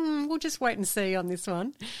thought, we'll just wait and see on this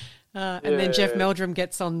one. And then Jeff Meldrum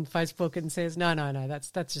gets on Facebook and says, no,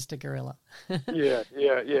 that's just a gorilla. Yeah.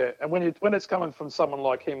 And when it's coming from someone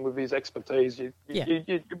like him with his expertise, you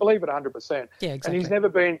believe it 100%. Yeah, exactly.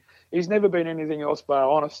 And he's never been anything else but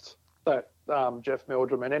honest, that Jeff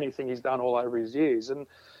Meldrum, and anything he's done all over his years. And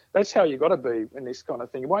that's how you got to be in this kind of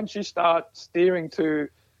thing. Once you start steering to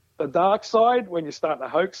the dark side, when you start to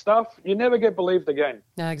hoax stuff, you never get believed again.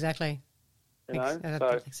 No, exactly.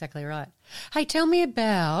 That's exactly right. Hey, tell me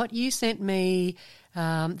about, you sent me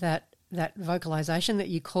that vocalisation that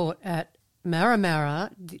you caught at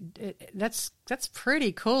Marra. That's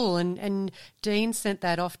pretty cool. And Dean sent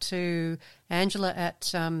that off to Angela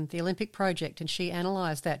at the Olympic Project, and she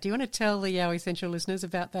analysed that. Do you want to tell the Yowie Central listeners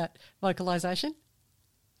about that vocalisation?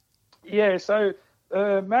 Yeah, so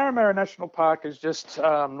Marra National Park is just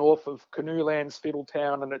north of Canoelands,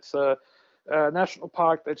 Fiddletown, and it's a national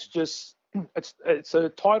park that's just... It's a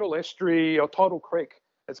tidal estuary or tidal creek.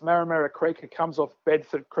 It's Marra Creek. It comes off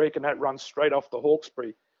Bedford Creek, and that runs straight off the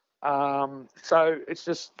Hawkesbury. So it's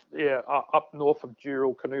just up north of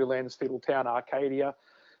Dural, Canoelands, Fiddletown, Arcadia.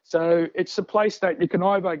 So it's a place that you can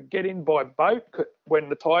either get in by boat when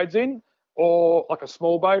the tide's in, or like a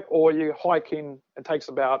small boat, or you hike in. It takes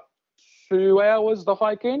about 2 hours to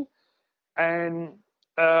hike in, and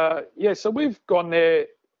so we've gone there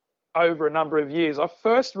over a number of years. I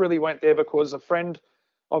first really went there because a friend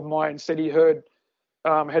of mine said he heard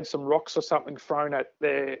had some rocks or something thrown at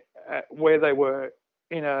where they were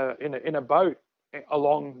in a boat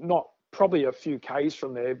along, not probably a few k's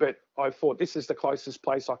from there, but I thought this is the closest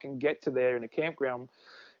place I can get to there in a campground,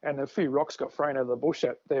 and a few rocks got thrown out of the bush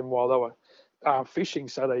at them while they were fishing.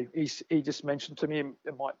 So he just mentioned to me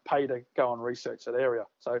it might pay to go and research that area.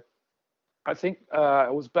 So I think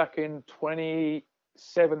it was back in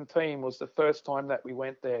 2017 was the first time that we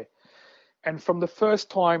went there, And from the first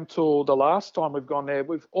time till the last time we've gone there,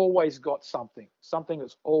 we've always got something. Something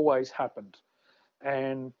that's always happened.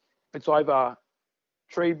 And it's either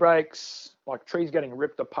tree breaks, like trees getting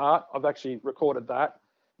ripped apart. I've actually recorded that.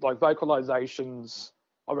 Like vocalizations,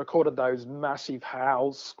 I recorded those massive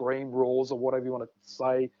howls, scream, roars, or whatever you want to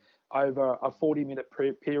say, over a 40-minute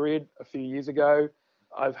period a few years ago.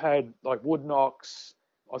 I've had like wood knocks.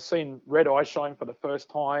 I've seen red eye shine for the first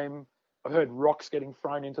time. I've heard rocks getting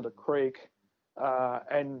thrown into the creek,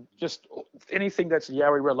 and just anything that's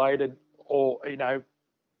Yowie related, or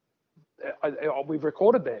we've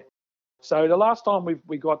recorded there. So the last time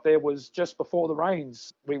we got there was just before the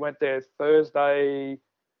rains. We went there Thursday,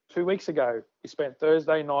 2 weeks ago. We spent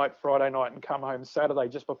Thursday night, Friday night, and come home Saturday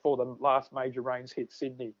just before the last major rains hit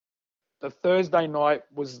Sydney. The Thursday night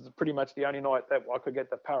was pretty much the only night that I could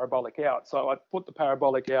get the parabolic out. So I put the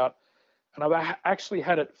parabolic out, and I've actually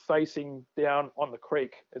had it facing down on the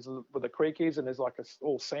creek, where the creek is, and there's like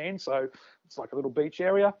all sand, so it's like a little beach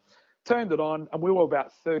area. Turned it on, and we were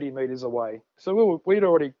about 30 meters away. So we'd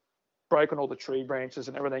already broken all the tree branches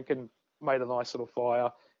and everything, and made a nice little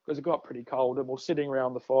fire because it got pretty cold, and we're sitting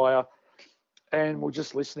around the fire, and we're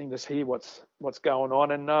just listening to hear what's going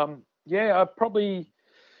on. And probably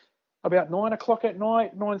about 9 o'clock at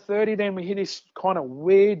night, 9:30, then we hear this kind of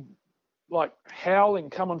weird, like howling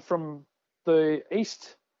coming from the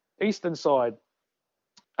eastern side.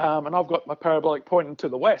 And I've got my parabolic pointing to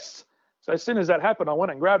the west. So as soon as that happened, I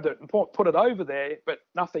went and grabbed it and put it over there, but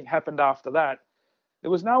nothing happened after that. There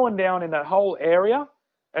was no one down in that whole area,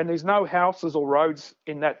 and there's no houses or roads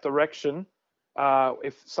in that direction.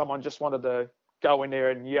 If someone just wanted to go in there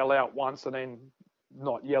and yell out once and then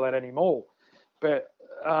not yell out anymore. But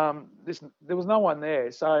there was no one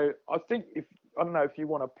there. So I think I don't know if you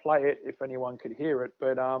want to play it, if anyone could hear it,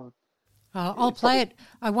 but I'll play it.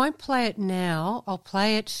 I won't play it now. I'll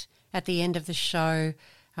play it at the end of the show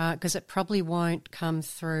because it probably won't come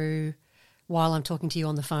through while I'm talking to you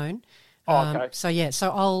on the phone. Okay. So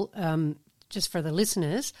I'll just for the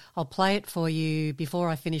listeners, I'll play it for you before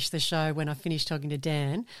I finish the show. When I finish talking to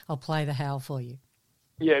Dan, I'll play the howl for you.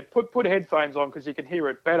 Yeah, put headphones on because you can hear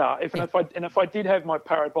it better. If I did have my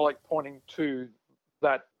parabolic pointing to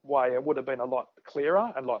that way, it would have been a lot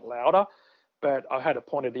clearer and a lot louder. But I had it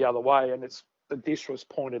pointed the other way, and the dish was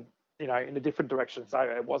pointed, in a different direction, so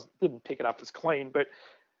it didn't pick it up as clean. But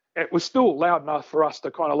it was still loud enough for us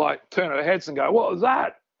to kind of like turn our heads and go, "What was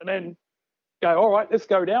that?" And then go, "All right, let's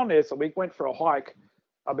go down there." So we went for a hike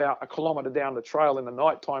about a kilometre down the trail in the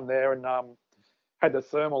night time there, and had the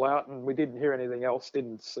thermal out, and we didn't hear anything else,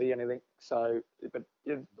 didn't see anything. So, but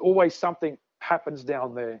always something happens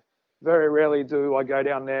down there. Very rarely do I go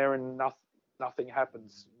down there and nothing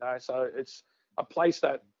happens. So it's a place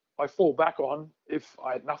that I fall back on if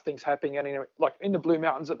nothing's happening anywhere. Like in the Blue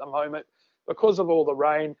Mountains at the moment, because of all the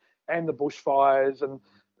rain and the bushfires, and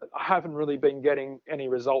I haven't really been getting any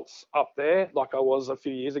results up there like I was a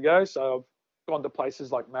few years ago. So I've gone to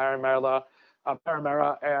places like Parramatta,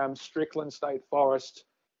 Strickland State Forest,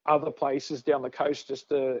 other places down the coast just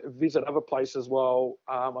to visit other places as well.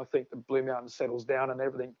 I think the Blue Mountains settles down and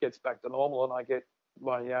everything gets back to normal, and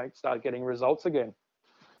I start getting results again.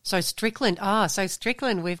 So Strickland,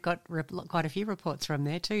 we've got quite a few reports from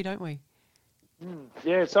there too, don't we?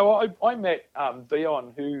 Yeah, so I met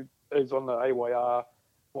Dion, who is on the AYR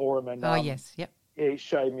forum, and yes, yep. He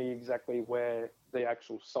showed me exactly where the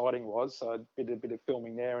actual sighting was, so I did a bit of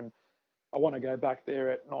filming there, and I want to go back there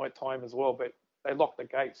at night time as well, but they locked the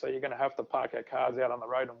gate, so you're going to have to park our cars out on the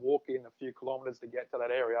road and walk in a few kilometres to get to that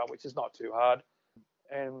area, which is not too hard.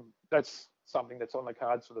 And that's something that's on the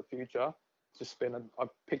cards for the future. I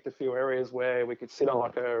picked a few areas where we could sit on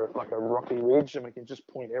like a rocky ridge, and we can just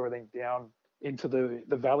point everything down into the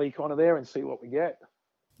valley kind of there and see what we get.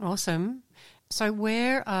 Awesome. So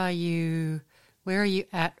where are you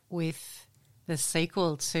at with the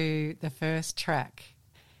sequel to the first track?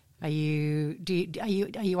 Are you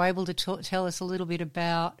able to tell us a little bit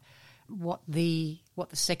about what the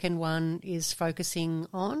second one is focusing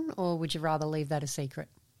on, or would you rather leave that a secret?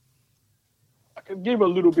 I can give a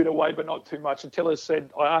little bit away, but not too much. Until I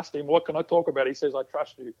asked him, "What can I talk about?" He says, "I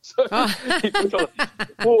trust you." So,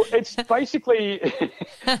 well, it's basically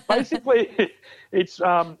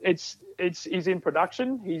it's he's in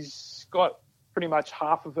production. He's got pretty much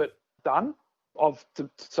half of it done.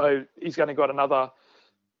 So he's going to got another.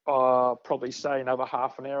 Probably say another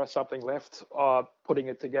half an hour or something left, putting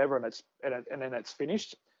it together, and then it's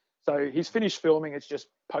finished. So he's finished filming. It's just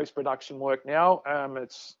post-production work now.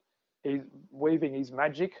 He's weaving his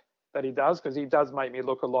magic that he does, because he does make me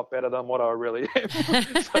look a lot better than what I really am.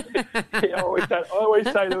 So, I always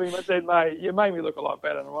say to him, I said, mate, you made me look a lot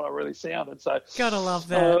better than what I really sounded. So Gotta love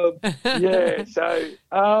that. yeah. So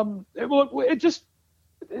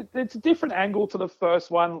it's a different angle to the first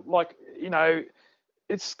one. Like,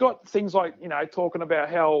 it's got things like, talking about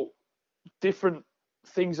how different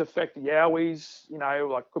things affect the Yowies,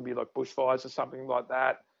 like could be like bushfires or something like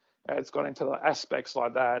that. It's got into the aspects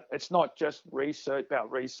like that. It's not just research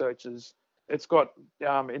about researchers. It's got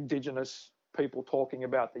Indigenous people talking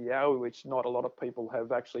about the Yowie, which not a lot of people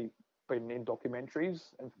have actually been in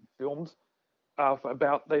documentaries and filmed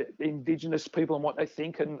about the Indigenous people and what they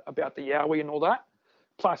think and about the Yowie and all that.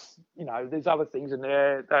 Plus, there's other things in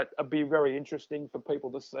there that would be very interesting for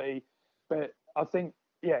people to see. But I think,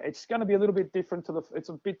 it's going to be a bit different to the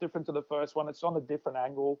first one. It's on a different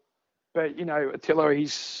angle. But, Attila,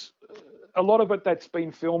 he's a lot of it that's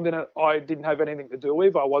been filmed in it, I didn't have anything to do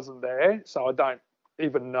with. I wasn't there, so I don't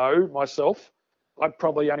even know myself. I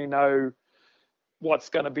probably only know what's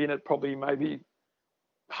going to be in it, probably maybe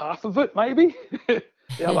half of it, maybe. The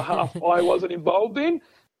other half I wasn't involved in.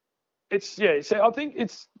 So I think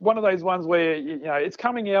it's one of those ones where, it's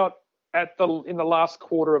coming out in the last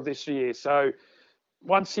quarter of this year. So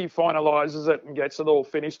once he finalises it and gets it all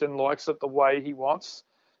finished and likes it the way he wants,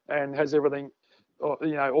 and has everything,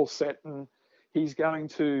 all set, and he's going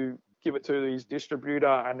to give it to his distributor,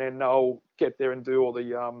 and then they'll get there and do all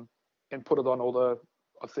the and put it on all the.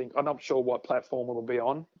 I'm not sure what platform it'll be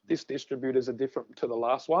on. This distributors are different to the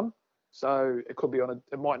last one, so it could be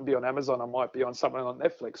it mightn't be on Amazon. It might be on something on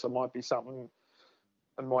Netflix. It might be something.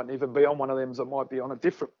 It mightn't even be on one of them. It might be on a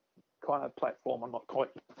different kind of platform. I'm not quite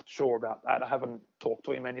sure about that. I haven't talked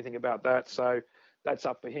to him anything about that, so. That's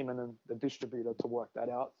up for him and the distributor to work that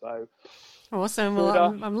out. So awesome. Well,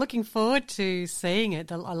 I'm looking forward to seeing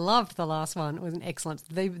it. I loved the last one. It was an excellent,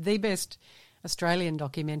 the best Australian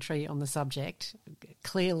documentary on the subject,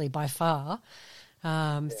 clearly by far.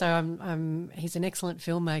 So he's an excellent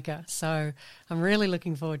filmmaker. So I'm really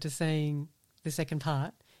looking forward to seeing the second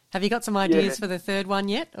part. Have you got some ideas for the third one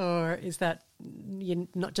yet, or is that you're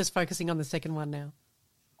not just focusing on the second one now?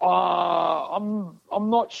 I'm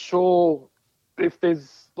not sure. If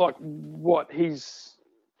there's like what he's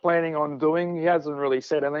planning on doing, he hasn't really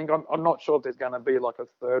said anything. I'm not sure if there's going to be like a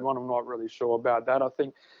third one. I'm not really sure about that. I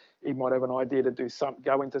think he might have an idea to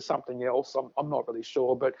go into something else. I'm not really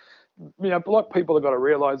sure, but what people have got to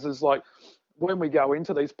realise is like when we go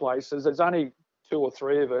into these places, there's only 2 or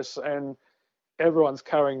 3 of us, and everyone's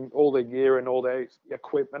carrying all their gear and all their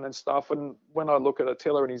equipment and stuff. And when I look at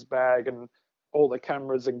Attila in his bag and all the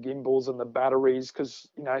cameras and gimbals and the batteries, because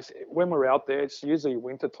when we're out there, it's usually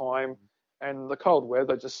winter time and the cold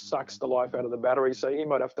weather just sucks the life out of the battery. So he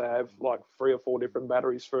might have to have like 3 or 4 different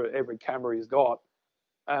batteries for every camera he's got,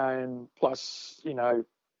 and plus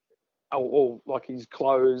all like his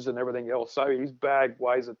clothes and everything else. So his bag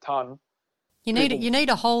weighs a ton. You need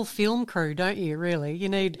a whole film crew, don't you? Really, you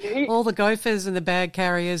need all the gophers and the bag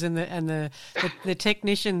carriers and the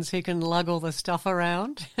technicians who can lug all the stuff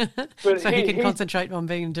around, so he can concentrate on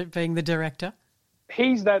being the director.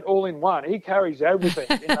 He's that all-in-one. He carries everything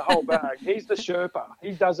in the whole bag. He's the Sherpa.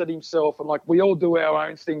 He does it himself, and like we all do our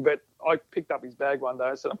own thing. But I picked up his bag one day.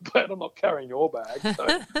 I said, "I'm glad I'm not carrying your bag."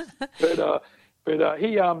 So,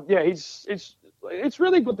 it's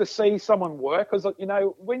really good to see someone work, because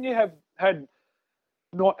when you have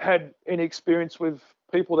not had any experience with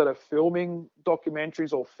people that are filming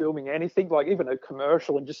documentaries or filming anything, like even a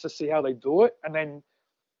commercial, and just to see how they do it, and then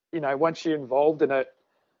once you're involved in it,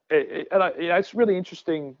 it's really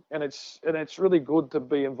interesting, and it's really good to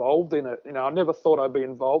be involved in it. I never thought I'd be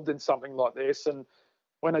involved in something like this, and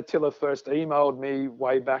when Attila first emailed me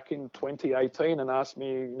way back in 2018 and asked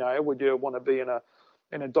me, would you want to be in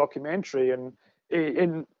a documentary, and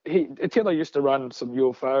Attila used to run a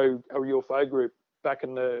UFO group back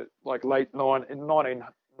in the late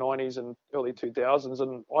 1990s and early 2000s,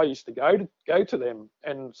 and I used to go to them,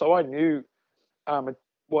 and so I knew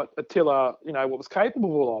what Attila, what was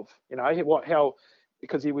capable of,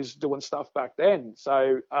 because he was doing stuff back then.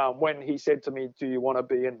 So when he said to me, "Do you want to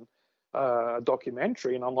be in a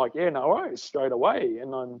documentary?" and I'm like, "Yeah, no worries," straight away.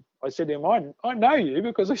 And I said to him, I know you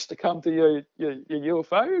because I used to come to your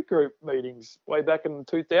UFO group meetings way back in the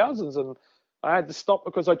 2000s, and I had to stop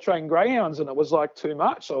because I trained greyhounds and it was like too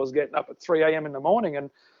much. I was getting up at 3 a.m. in the morning,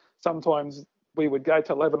 and sometimes we would go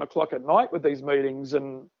to 11 o'clock at night with these meetings,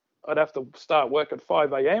 and I'd have to start work at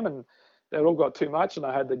 5 a.m. and it all got too much, and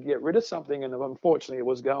I had to get rid of something. And unfortunately, it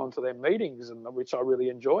was going to their meetings, and which I really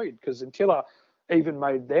enjoyed, because Attila even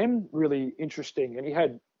made them really interesting. And he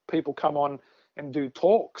had people come on and do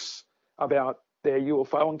talks about their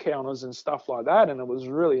UFO encounters and stuff like that, and it was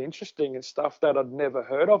really interesting and stuff that I'd never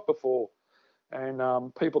heard of before,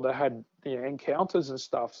 and people that had encounters and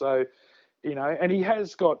stuff. So, and he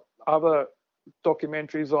has got other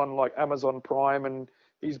documentaries on like Amazon Prime, and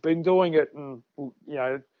he's been doing it and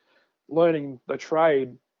learning the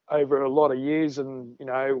trade over a lot of years, and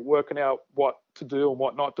working out what to do and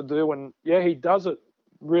what not to do, and he does it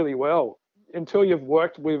really well. Until you've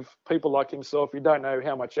worked with people like himself, you don't know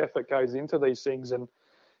how much effort goes into these things, and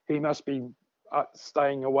he must be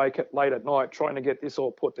staying awake late at night trying to get this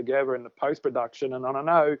all put together in the post-production. And I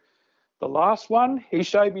know the last one, he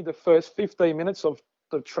showed me the first 15 minutes of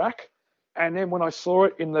the track, and then when I saw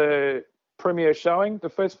it in the premiere showing, the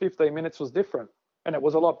first 15 minutes was different, and it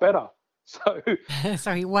was a lot better. So,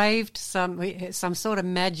 so he waved some sort of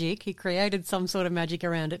magic. He created some sort of magic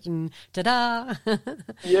around it, and ta-da!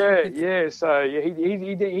 yeah. So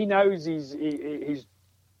he knows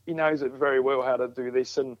he knows it very well how to do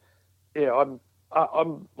this, and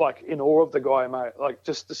I'm like in awe of the guy, mate. Like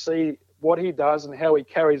just to see what he does and how he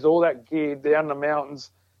carries all that gear down the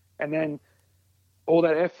mountains, and then all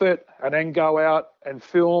that effort, and then go out and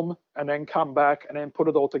film, and then come back and then put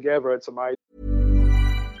it all together. It's amazing.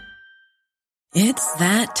 It's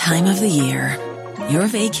that time of the year. Your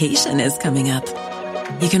vacation is coming up.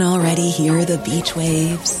 You can already hear the beach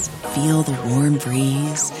waves, feel the warm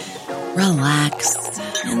breeze, relax,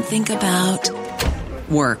 and think about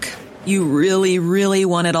work. You really, really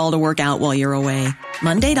want it all to work out while you're away.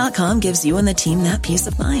 Monday.com gives you and the team that peace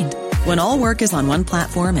of mind. When all work is on one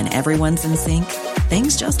platform and everyone's in sync,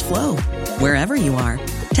 things just flow. Wherever you are,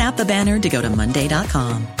 tap the banner to go to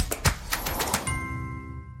Monday.com.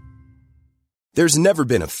 There's never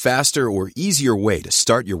been a faster or easier way to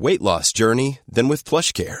start your weight loss journey than with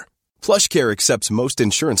PlushCare. PlushCare accepts most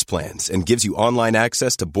insurance plans and gives you online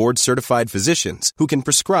access to board-certified physicians who can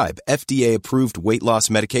prescribe FDA-approved weight loss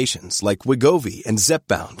medications like Wegovy and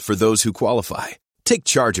Zepbound for those who qualify. Take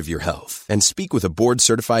charge of your health and speak with a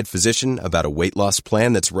board-certified physician about a weight loss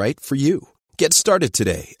plan that's right for you. Get started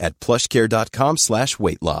today at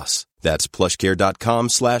plushcare.com/weight loss. That's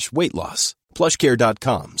plushcare.com/weight loss.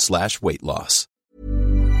 plushcare.com/weight loss.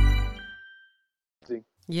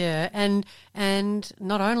 Yeah, and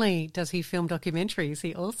not only does he film documentaries,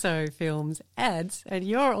 he also films ads, and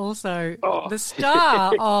you're also the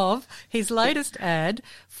star of his latest ad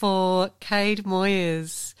for Cade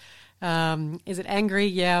Moyer's, is it Angry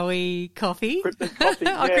Yowie Coffee? Cryptid Coffee.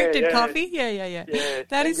 Cryptid Coffee? Yeah.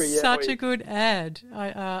 That is Angry such Yowie. a good ad.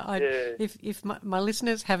 If my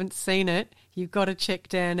listeners haven't seen it, you've got to check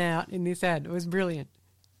Dan out in this ad. It was brilliant.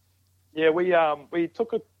 Yeah, we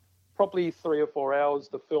took probably 3 or 4 hours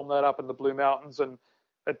to film that up in the Blue Mountains, and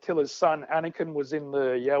Attila's son Anakin was in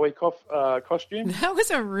the Yowie costume. That was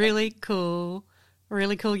a really cool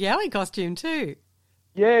Yowie costume too.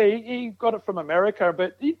 Yeah, he got it from America.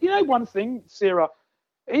 But you know one thing, Sarah,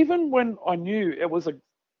 even when I knew it was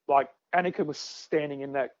like Anakin was standing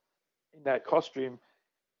in that costume,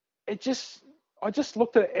 I just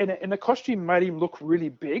looked at it, and the costume made him look really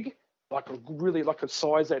big, like a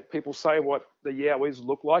size that people say what the Yowies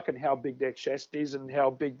look like and how big their chest is and how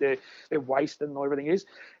big their waist and everything is.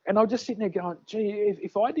 And I was just sitting there going, gee,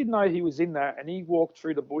 if I didn't know he was in that and he walked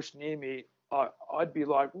through the bush near me, I'd be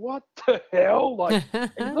like, what the hell? Like,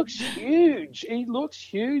 he looks huge. He looks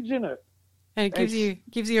huge in it. And it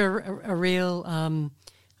gives you a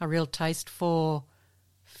real taste for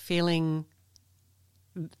feeling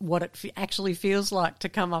what it actually feels like to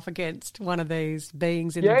come up against one of these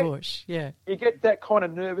beings in the bush. Yeah. You get that kind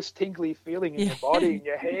of nervous, tingly feeling in your body, and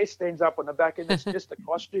your hair stands up on the back, and it's just a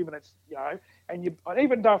costume, and it's, and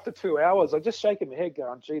even after 2 hours, I just shaking my head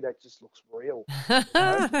going, gee, that just looks real.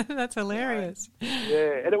 That's hilarious.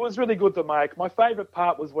 Yeah, and it was really good to make. My favourite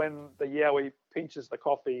part was when the Yowie pinches the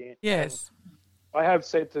coffee. Yes. I have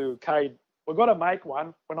said to Cade, we've got to make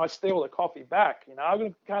one when I steal the coffee back. I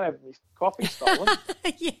can't have my coffee stolen.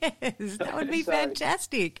 Yes, that would be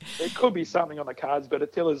fantastic. There could be something on the cards, but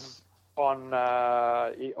Attila's on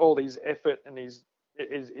all his effort, and is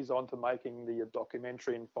on to making the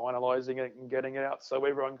documentary and finalising it and getting it out so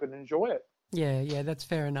everyone can enjoy it. Yeah, that's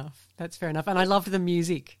fair enough. And I loved the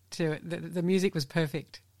music too. The music was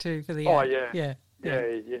perfect too for the ad. Yeah,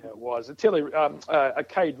 it was. Attila,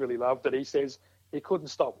 Cade really loved it. He says he couldn't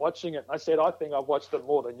stop watching it. I said, I think I've watched it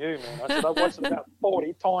more than you, man. I said, I've watched it about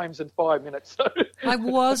 40 times in 5 minutes. I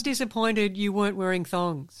was disappointed you weren't wearing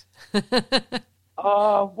thongs.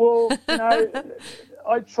 Well,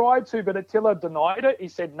 I tried to, but Attila denied it. He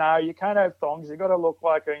said, no, you can't have thongs. You've got to look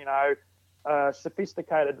like,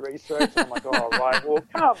 sophisticated research. I'm like, oh, right, well,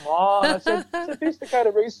 come on. I said,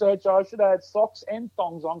 sophisticated research, I should have had socks and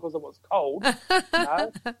thongs on because it was cold.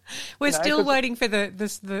 We're still waiting for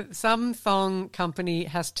some thong company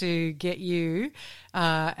has to get you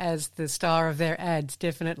as the star of their ads,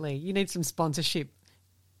 definitely. You need some sponsorship.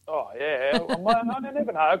 Oh, yeah. I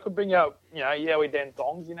never know. I could bring out, Yowie Den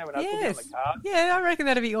thongs. You never know. Yes. Could be on the card. Yeah, I reckon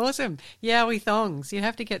that'd be awesome. Yowie thongs. You'd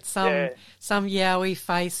have to get some Yowie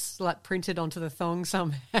face like printed onto the thong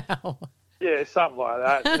somehow. Yeah, something like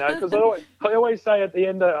that. Because I always say at the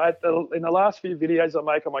end, in the last few videos I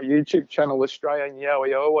make on my YouTube channel, Australian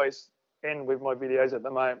Yowie, I always end with my videos at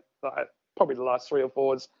the moment, probably the last 3 or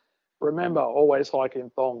 4 is, remember, always hike in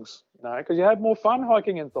thongs, because you have more fun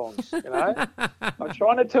hiking in thongs, I'm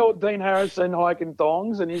trying to tell Dean Harrison hike in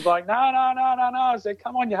thongs, and he's like, no. I said,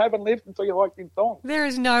 come on, you haven't lived until you hiked in thongs. There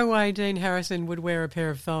is no way Dean Harrison would wear a pair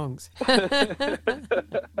of thongs. But,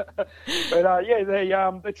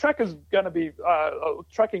 the track is going to be,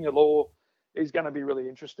 tracking the law is going to be really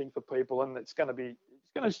interesting for people, and it's going to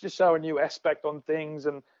just show a new aspect on things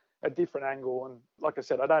and a different angle. And like I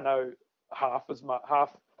said, I don't know half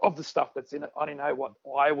of the stuff that's in it. I don't know what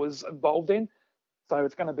I was involved in, so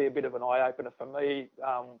it's going to be a bit of an eye opener for me.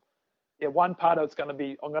 One part of it's going to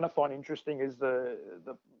be I'm going to find interesting is the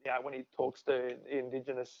when he talks to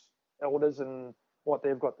Indigenous elders and what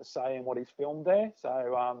they've got to say and what he's filmed there.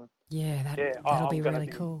 So that'll be really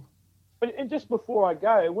cool. But and just before I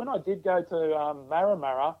go, when I did go to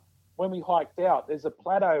Marramara, when we hiked out, there's a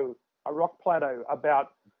rock plateau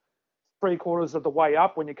about 3/4 of the way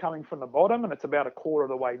up when you're coming from the bottom, and it's about 1/4 of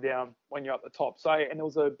the way down when you're at the top. So, and there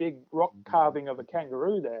was a big rock carving of a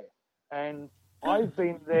kangaroo there. And I've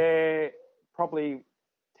been there probably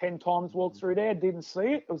 10 times, walked through there, didn't see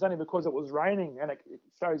it. It was only because it was raining, and it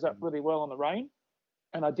shows up really well in the rain.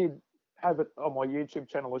 And I did have it on my YouTube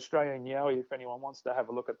channel, Australian Yowie, if anyone wants to have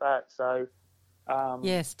a look at that. So,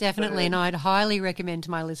 yes, definitely. And I'd highly recommend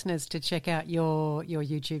to my listeners to check out your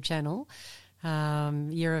YouTube channel.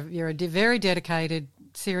 You're a very dedicated,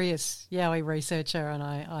 serious Yowie researcher, and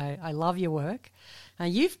I love your work.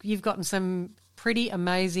 You've gotten some pretty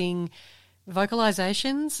amazing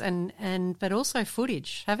vocalizations and but also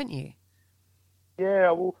footage, haven't you?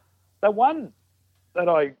 Yeah, well, the one that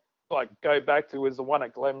I go back to is the one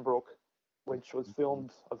at Glenbrook, which was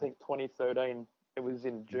filmed I think 2013. It was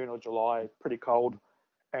in June or July, pretty cold,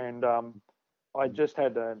 and I just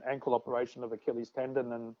had an ankle operation of Achilles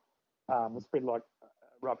tendon and. It's been like a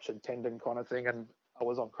ruptured tendon kind of thing, and I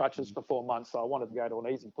was on crutches for 4 months, so I wanted to go to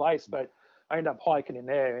an easy place, but I ended up hiking in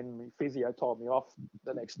there, and my physio told me off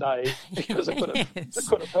the next day because I could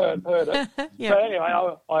have heard it. Yeah. So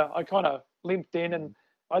anyway, I kind of limped in, and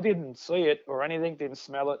I didn't see it or anything, didn't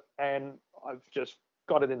smell it, and I've just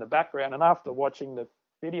got it in the background. And after watching the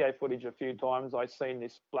video footage a few times, I seen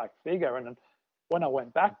this black figure, and when I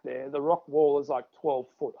went back there, the rock wall is like 12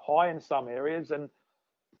 foot high in some areas, and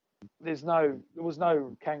there was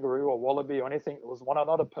no kangaroo or wallaby or anything. It was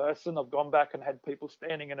not a person. I've gone back and had people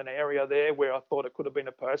standing in an area there where I thought it could have been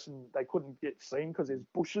a person. They couldn't get seen because there's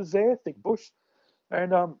bushes there, thick bush.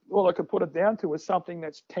 And all I could put it down to was something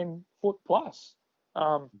that's 10 foot plus.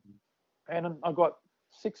 And I got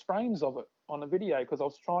 6 frames of it on the video because I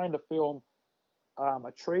was trying to film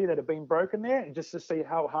a tree that had been broken there, and just to see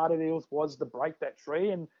how hard it was to break that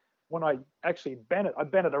tree. And when I actually bent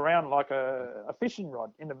it around like a fishing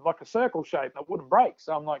rod in like a circle shape, and it wouldn't break.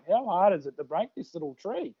 So I'm like, how hard is it to break this little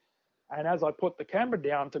tree? And as I put the camera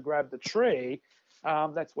down to grab the tree,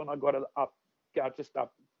 that's when I got it up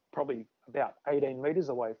probably about 18 meters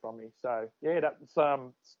away from me. So yeah, that's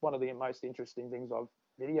one of the most interesting things I've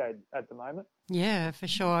videoed at the moment. Yeah, for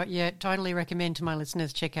sure. Yeah, totally recommend to my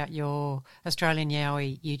listeners check out your Australian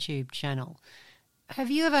Yowie YouTube channel. Have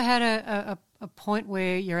you ever had a point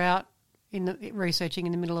where you're out researching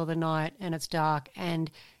in the middle of the night and it's dark and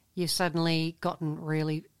you've suddenly gotten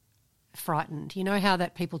really frightened? You know how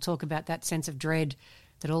that people talk about that sense of dread,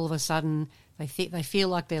 that all of a sudden they feel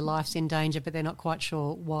like their life's in danger but they're not quite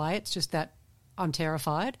sure why. It's just that I'm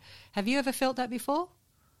terrified. Have you ever felt that before?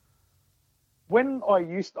 When I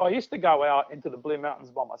used to go out into the Blue Mountains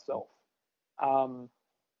by myself,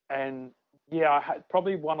 and yeah, I had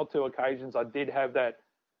probably 1 or 2 occasions I did have that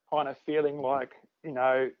kind of feeling like,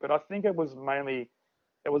 but I think it was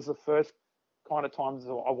the first kind of times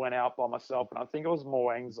I went out by myself, and I think it was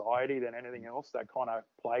more anxiety than anything else that kind of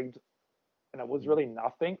plagued, and it was really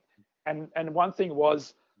nothing. And one thing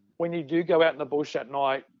was, when you do go out in the bush at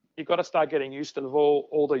night, you've got to start getting used to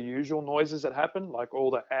all the usual noises that happen, like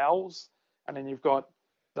all the owls, and then you've got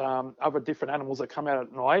other different animals that come out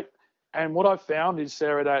at night. And what I've found is,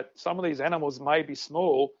 Sarah, that some of these animals may be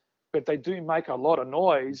small, but they do make a lot of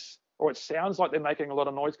noise, or it sounds like they're making a lot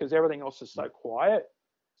of noise because everything else is so quiet.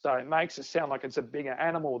 So it makes it sound like it's a bigger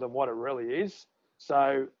animal than what it really is.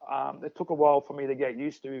 So it took a while for me to get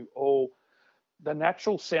used to all the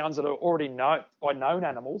natural sounds that are already known by known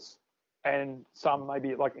animals, and some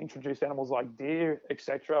maybe like introduced animals like deer,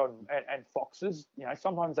 etc., and foxes. You know,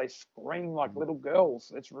 sometimes they scream like little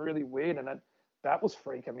girls. It's really weird, and that was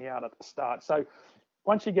freaking me out at the start. So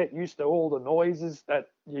once you get used to all the noises that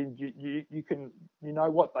you can, you know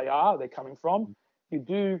what they are, they're coming from, you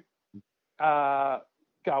do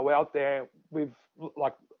go out there with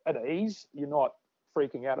like at ease. You're not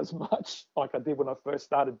freaking out as much like I did when I first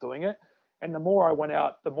started doing it. And the more I went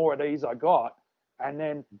out, the more at ease I got. And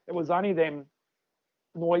then it was only them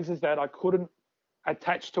noises that I couldn't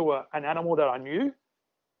attach to an animal that I knew.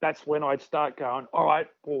 That's when I'd start going, all right,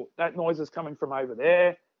 well, that noise is coming from over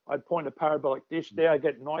there. I'd point a parabolic dish there, I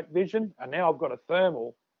get night vision, and now I've got a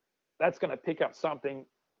thermal. That's going to pick up something.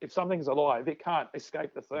 If something's alive, it can't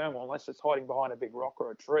escape the thermal unless it's hiding behind a big rock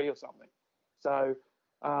or a tree or something. So,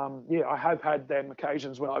 yeah, I have had them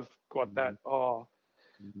occasions when I've got that,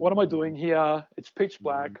 what am I doing here? It's pitch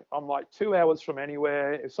black. I'm like 2 hours from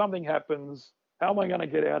anywhere. If something happens, how am I going to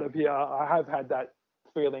get out of here? I have had that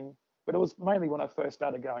feeling, but it was mainly when I first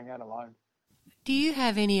started going out alone. Do you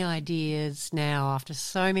have any ideas now, after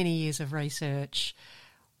so many years of research,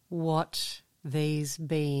 what these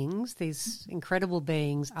beings, these incredible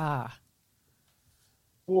beings, are?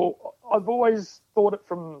 Well, I've always thought it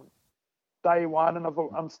from day one, and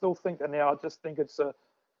I'm still thinking now. I just think it's a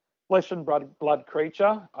flesh and blood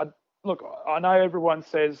creature. I know everyone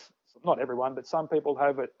says, not everyone, but some people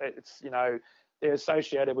have it. It's, you know, they're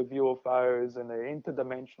associated with UFOs and they're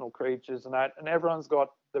interdimensional creatures and that, and everyone's got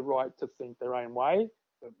the right to think their own way.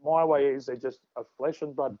 But my way is they're just a flesh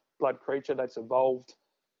and blood creature that's evolved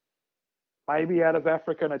maybe out of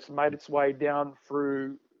Africa, and it's made its way down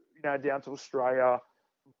through, you know, down to Australia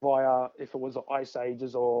via, if it was the ice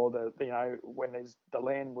ages or the, you know, when the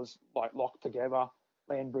land was like locked together,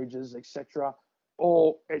 land bridges, etc.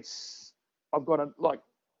 Or I've got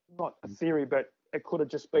not a theory, but it could have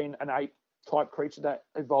just been an ape type creature that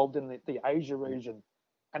evolved in the Asia region,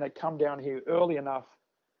 and it come down here early enough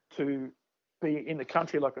to be in the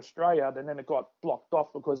country like Australia, and then it got blocked off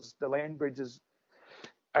because the land bridges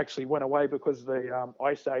actually went away because the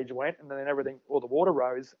ice age went, and then all the water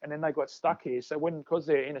rose, and then they got stuck here. So because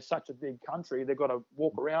they're in such a big country, they've got to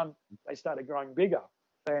walk around, they started growing bigger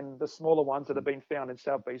than the smaller ones that have been found in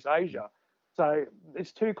Southeast Asia. So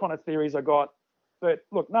there's two kind of theories I got, but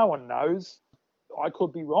look, no one knows. I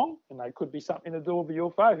could be wrong, and they could be something to do with a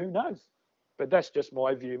UFO. Who knows? But that's just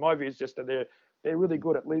my view. My view is just that they're really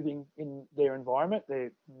good at living in their environment.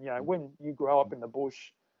 When you grow up in the bush,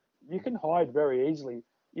 you can hide very easily.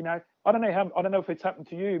 You know, I don't know if it's happened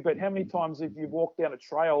to you, but how many times have you walked down a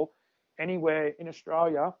trail anywhere in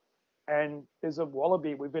Australia and there's a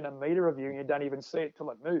wallaby within a metre of you and you don't even see it till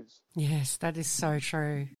it moves? Yes, that is so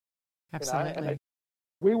true. Absolutely.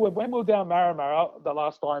 You know, when we were down Marramara the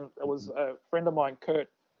last time, it was a friend of mine, Kurt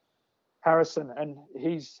Harrison, and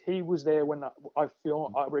he was there when I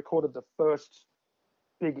recorded the first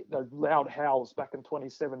the loud howls back in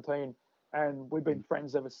 2017. And we've been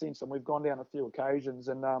friends ever since, and we've gone down a few occasions.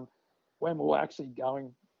 And when we were actually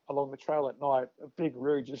going along the trail at night, a big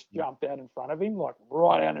roo just jumped out in front of him, like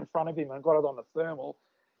right out in front of him, and got it on the thermal.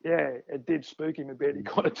 Yeah, it did spook him a bit. He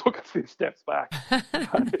kind of took a few steps back.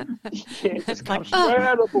 Yeah, just come straight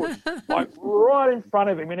out of the bush, like right in front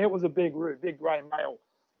of him. And it was a big roo, big grey male.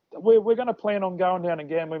 We're going to plan on going down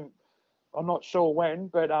again. I'm not sure when,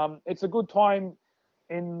 but it's a good time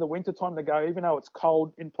in the winter time to go, even though it's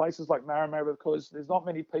cold in places like Marramara, because there's not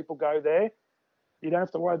many people go there. You don't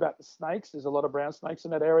have to worry about the snakes. There's a lot of brown snakes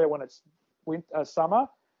in that area when it's summer.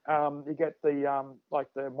 You get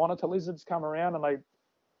the monitor lizards come around and they,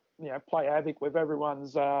 you know, play havoc with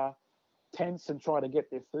everyone's tents and try to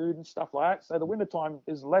get their food and stuff like that. So the wintertime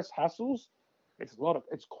is less hassles.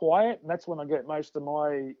 It's quiet, and that's when I get most of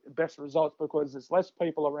my best results, because there's less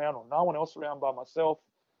people around or no one else around by myself,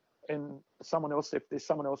 and someone else if there's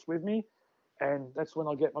someone else with me, and that's when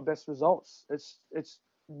I get my best results. It's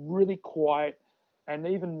really quiet, and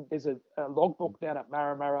even there's a logbook down at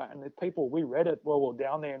Marramara, and the people, we read it while we were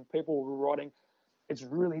down there, and people were writing, it's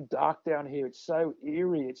really dark down here, it's so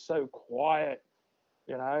eerie, it's so quiet,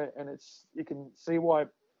 you know, and you can see why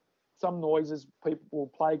some noises people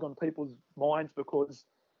will plague on people's minds, because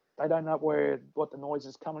they don't know what the noise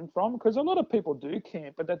is coming from, because a lot of people do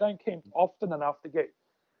camp, but they don't camp often enough to get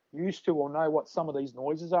used to or know what some of these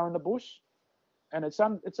noises are in the bush. And it's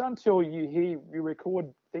until you record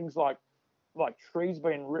things like trees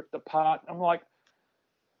being ripped apart. I'm like,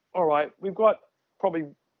 all right, we've got probably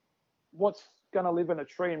what's going to live in a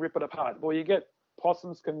tree and rip it apart. Well, you get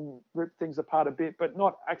possums can rip things apart a bit, but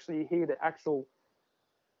not actually hear the actual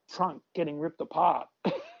trunk getting ripped apart,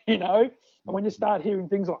 you know? And when you start hearing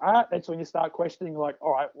things like that, that's when you start questioning, like,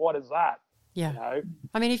 all right, what is that? Yeah. You know?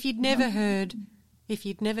 I mean, if you'd never heard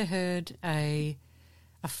a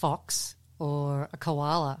fox or a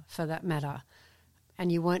koala, for that matter,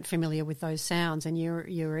 and you weren't familiar with those sounds, and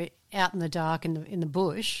you're out in the dark in the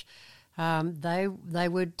bush, they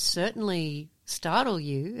would certainly startle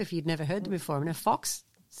you if you'd never heard them before. I mean, a fox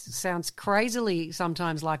sounds crazily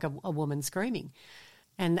sometimes like a woman screaming.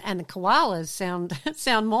 And the koalas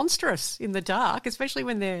sound monstrous in the dark, especially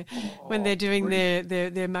when they're doing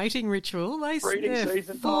their mating ritual. They're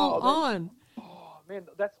full on. Oh man,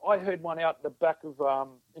 I heard one out in the back of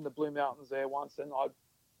in the Blue Mountains there once, and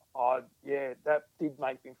that did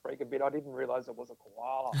make me freak a bit. I didn't realise it was a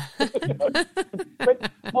koala.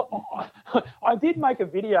 But I did make a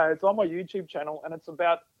video. It's on my YouTube channel, and it's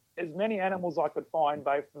about as many animals I could find,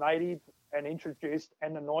 both native and introduced,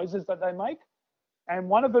 and the noises that they make. And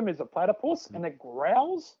one of them is a platypus, and it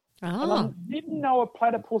growls. Oh. And I didn't know a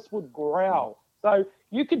platypus would growl. So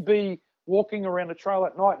you could be walking around a trail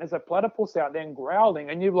at night and there's a platypus out there and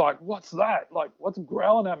growling, and you're like, what's that? Like, what's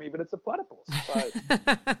growling at me? But it's a platypus. So,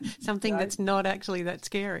 something that's not actually that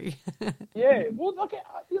scary. Yeah. Well, look,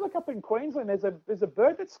 you look up in Queensland, there's a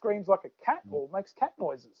bird that screams like a cat or makes cat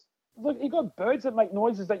noises. Look, you got birds that make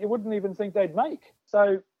noises that you wouldn't even think they'd make.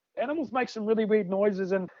 So animals make some really weird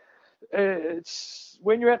noises, and it's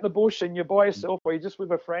when you're out in the bush and you're by yourself or you're just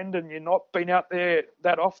with a friend and you're not been out there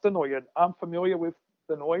that often or you're unfamiliar with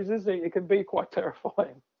the noises, it can be quite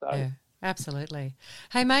terrifying. So. Yeah, absolutely.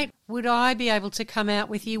 Hey, mate, would I be able to come out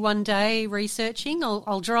with you one day researching?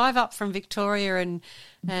 I'll drive up from Victoria and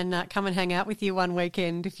come and hang out with you one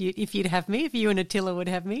weekend if you'd have me, if you and Attila would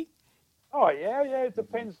have me. Oh, yeah, it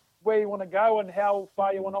depends where you want to go and how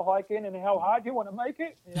far you want to hike in and how hard you want to make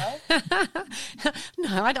it, you know?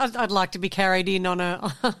 No, I'd like to be carried in on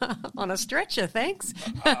a on a stretcher, thanks.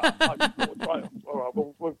 All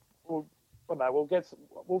right, we'll get some.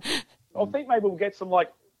 I think maybe we'll get some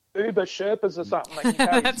like Uber Sherpas or something. That can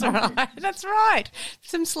carry That's something. right. That's right.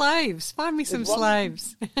 Some slaves. Find me some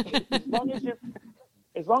slaves.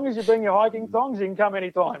 As long as you bring your hiking thongs, you can come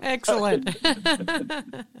anytime. Excellent.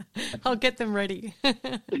 I'll get them ready.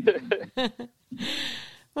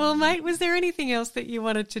 Well, mate, was there anything else that you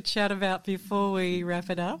wanted to chat about before we wrap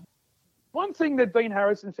it up? One thing that Dean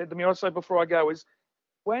Harrison said to me also before I go is,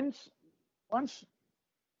 once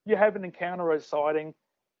you have an encounter or a sighting,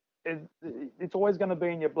 it's always going to be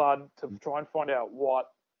in your blood to try and find out what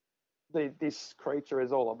this creature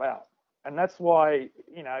is all about. And that's why,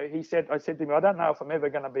 you know, I said to him, I don't know if I'm ever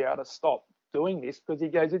going to be able to stop doing this, because he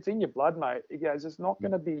goes, it's in your blood, mate. He goes, it's not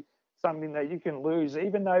going to be something that you can lose.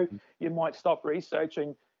 Even though you might stop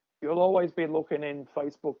researching, you'll always be looking in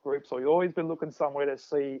Facebook groups, or you'll always be looking somewhere to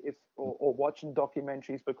see or watching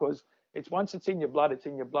documentaries, because once it's in your blood, it's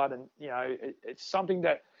in your blood. And, you know, it's something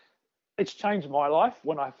that it's changed my life.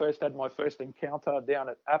 When I first had my first encounter down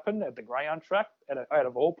at Appin at the greyhound track, out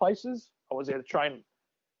of all places, I was there to training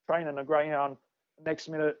a greyhound. Next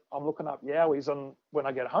minute, I'm looking up Yowies when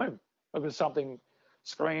I get home, because something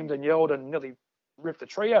screamed and yelled and nearly ripped a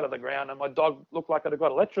tree out of the ground, and my dog looked like it had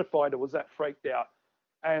got electrified. It was that freaked out.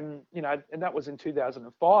 And, you know, and that was in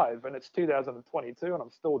 2005, and it's 2022, and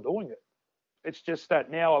I'm still doing it. It's just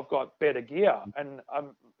that now I've got better gear. And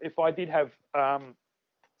if I did have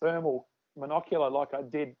thermal monocular like I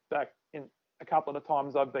did back in a couple of the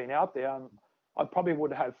times I've been out there, I probably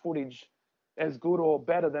would have footage as good or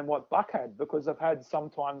better than what Buck had, because I've had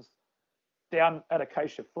sometimes down at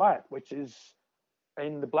Acacia Flat, which is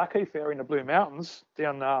in the Blackheath area in the Blue Mountains,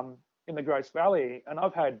 down in the Grace Valley, and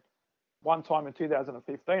I've had one time in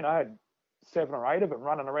 2015, I had 7 or 8 of them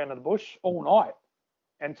running around in the bush all night,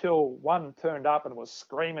 until one turned up and was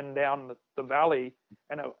screaming down the valley,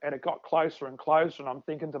 and it got closer and closer, and I'm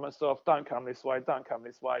thinking to myself, don't come this way, don't come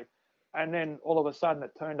this way. And then all of a sudden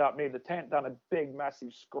it turned up near the tent, done a big,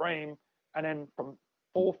 massive scream, and then from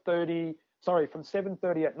 7:30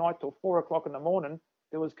 at night till 4 o'clock in the morning,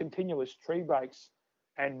 there was continuous tree breaks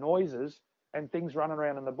and noises and things running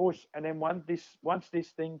around in the bush. And then once this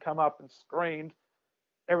thing come up and screamed,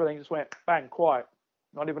 everything just went bang, quiet.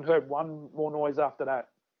 Not even heard one more noise after that.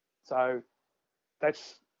 So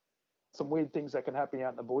that's some weird things that can happen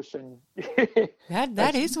out in the bush. And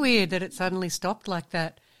that is weird that it suddenly stopped like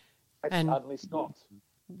that. Suddenly stopped.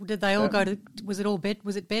 Did they all go to? Was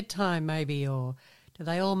it bedtime maybe, or did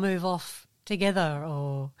they all move off together?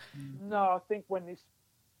 Or no, I think when this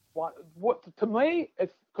what to me,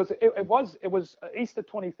 because it was Easter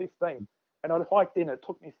 2015, and I'd hiked in. It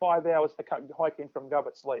took me 5 hours to hike in from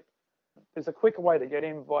Govett Sleep. There's a quicker way to get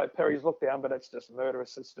in via Perry's Lookdown, but it's just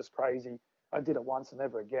murderous. It's just crazy. I did it once and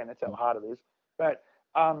never again. That's how hard it is. But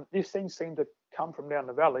this thing seemed to come from down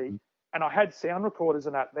the valley, and I had sound recorders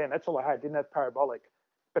and that then. That's all I had. Didn't have parabolic.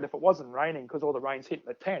 But if it wasn't raining, because all the rain's hitting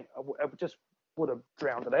the tent, it just would have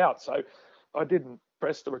drowned it out. So I didn't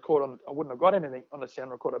press the record on. I wouldn't have got anything on the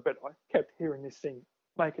sound recorder, but I kept hearing this thing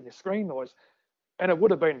making a scream noise, and it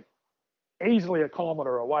would have been easily a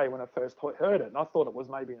kilometre away when I first heard it, and I thought it was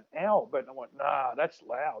maybe an owl, but I went, nah, that's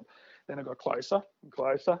loud. Then it got closer and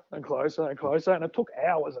closer and closer and closer, and it took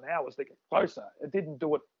hours and hours to get closer. It didn't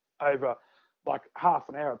do it over like half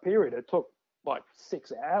an hour period. It took like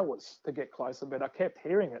 6 hours to get closer, but I kept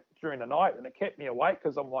hearing it during the night, and it kept me awake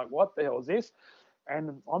because I'm like, what the hell is this?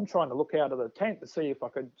 And I'm trying to look out of the tent to see if I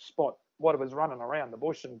could spot what was running around the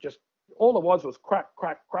bush, and just all it was crack,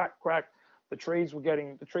 crack, crack, crack. The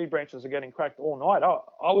tree branches are getting cracked all night.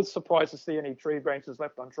 I was surprised to see any tree branches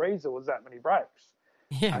left on trees. There was that many breaks.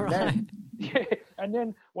 Yeah, and right. And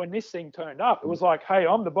then when this thing turned up, it was like, hey,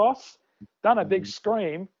 I'm the boss. Done a big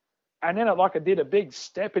scream, and then I did a big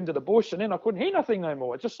step into the bush, and then I couldn't hear nothing no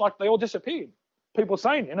more. It's just like they all disappeared. People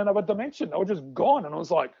saying in another dimension, they were just gone, and I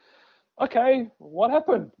was like, okay, what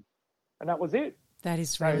happened? And that was it. That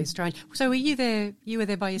is really strange. So were you there? You were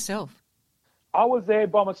there by yourself? I was there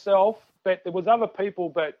by myself, but there was other people,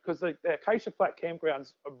 but because the Acacia Flat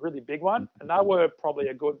campground's a really big one, and they were probably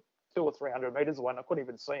a good 200 or 300 metres away, and I couldn't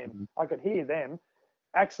even see them. I could hear them.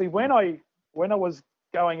 Actually, when I was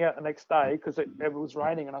going out the next day, because it was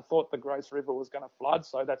raining and I thought the Gross River was going to flood,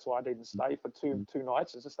 so that's why I didn't stay for two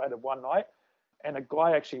nights. I just stayed at one night, and a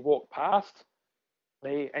guy actually walked past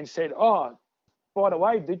me and said, oh, by the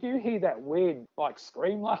way, did you hear that weird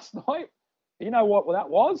scream last night? You know what that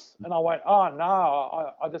was? And I went, oh,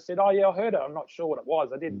 no. I just said, oh, yeah, I heard it. I'm not sure what it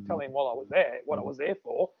was. I didn't tell him while I was there what I was there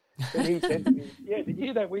for. But he said to me, yeah, did you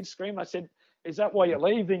hear that weird scream? I said, is that why you're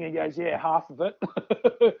leaving? He goes, yeah, half of it.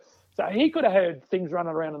 So he could have heard things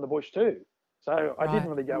running around in the bush too. So I didn't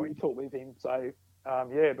really go into it with him. So,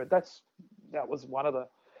 yeah, but that was one of the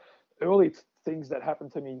early things that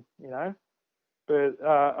happened to me, you know. But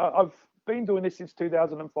I've been doing this since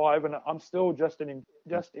 2005, and I'm still just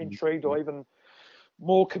intrigued, or even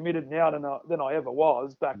more committed now than I ever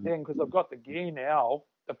was back then, because I've got the gear now.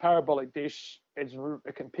 The parabolic dish,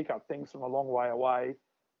 it can pick up things from a long way away.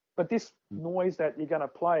 But this noise that you're going to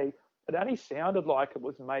play, it only sounded like it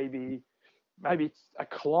was maybe 1.5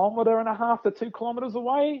 kilometres to 2 kilometres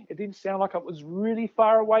away. It didn't sound like it was really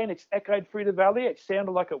far away, and it's echoed through the valley. It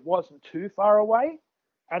sounded like it wasn't too far away.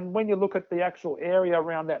 And when you look at the actual area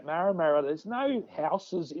around that Marramara, there's no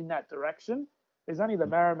houses in that direction. There's only the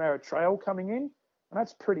Marramara Trail coming in. And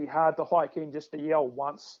that's pretty hard to hike in just to yell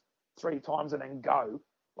once, 3 times, and then go.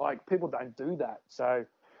 Like, people don't do that. So,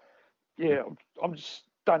 yeah, I'm just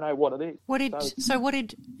don't know what it is. What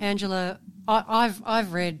did Angela...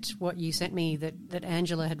 I've read what you sent me that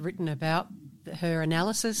Angela had written about her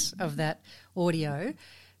analysis of that audio.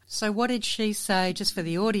 So what did she say, just for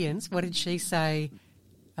the audience, what did she say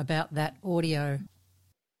about that audio?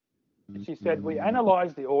 She said, we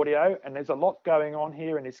analysed the audio, and there's a lot going on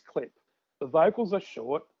here in this clip. The vocals are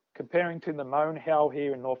short, comparing to the moan howl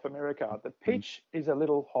here in North America. The pitch is a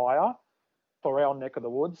little higher for our neck of the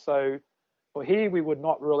woods. So for here, we would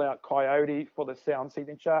not rule out coyote for the sound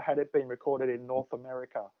signature had it been recorded in North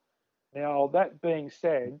America. Now, that being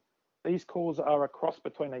said, these calls are a cross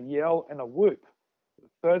between a yell and a whoop. The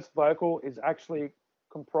first vocal is actually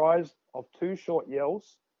comprised of 2 short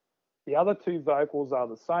yells. The other 2 vocals are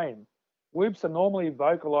the same. Whoops are normally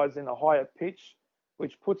vocalized in a higher pitch,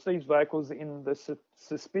 which puts these vocals in the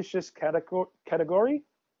suspicious category,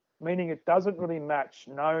 meaning it doesn't really match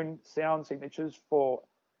known sound signatures for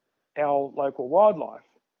our local wildlife.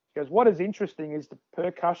 Because what is interesting is the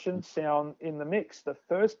percussion sound in the mix. The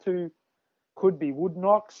first 2 could be wood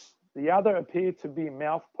knocks. The other appear to be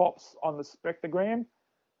mouth pops on the spectrogram.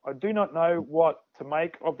 I do not know what to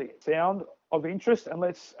make of the sound of interest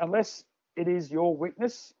unless it is your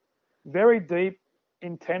witness. Very deep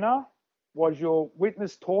in tenor. Was your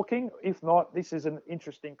witness talking? If not, this is an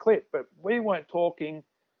interesting clip. But we weren't talking.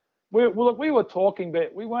 We were talking,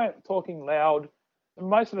 but we weren't talking loud. And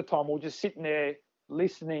most of the time, we were just sitting there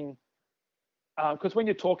listening. Because when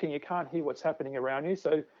you're talking, you can't hear what's happening around you.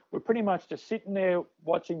 So we're pretty much just sitting there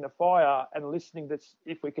watching the fire and listening to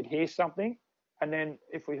if we could hear something. And then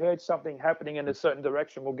if we heard something happening in a certain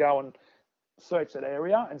direction, we'll go and search that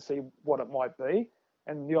area and see what it might be.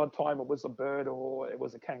 And the odd time it was a bird or it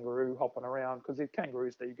was a kangaroo hopping around, because the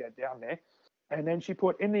kangaroos do get down there. And then she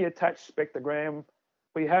put in the attached spectrogram,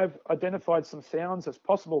 we have identified some sounds as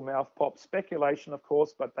possible mouth pop, speculation, of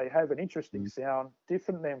course, but they have an interesting sound,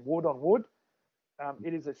 different than wood on wood.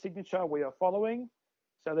 It is a signature we are following.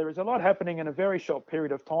 So there is a lot happening in a very short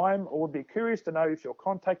period of time. I would be curious to know if your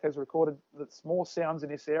contact has recorded the small sounds in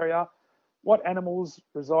this area, what animals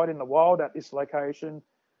reside in the wild at this location,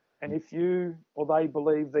 and if you or they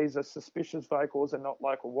believe these are suspicious vocals and not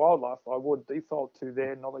local wildlife, I would default to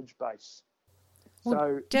their knowledge base. Well,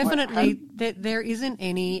 So definitely, there isn't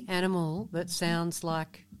any animal that sounds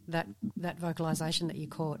like that vocalisation that you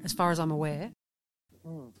caught, as far as I'm aware.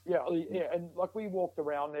 Yeah, and like we walked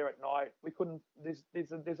around there at night. We couldn't.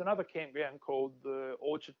 There's another campground called the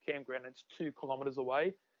Orchard Campground. It's 2 kilometres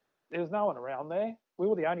away. There's no one around there. We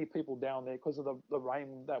were the only people down there because of the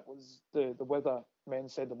rain that was the weatherman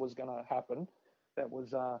said that was going to happen, that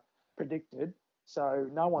was predicted. So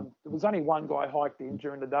no one. There was only one guy hiked in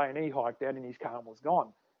during the day, and he hiked out, and his car was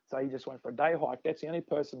gone. So he just went for a day hike. That's the only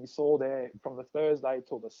person we saw there from the Thursday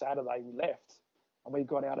till the Saturday we left. And we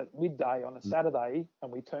got out at midday on a Saturday,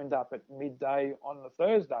 and we turned up at midday on the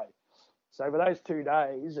Thursday. So for those 2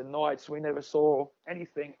 days and nights, we never saw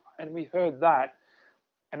anything, and we heard that.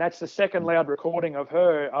 And that's the second loud recording of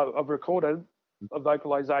her. I've recorded a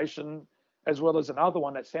vocalization, as well as another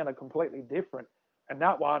one that sounded completely different. And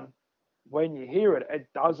that one, when you hear it, it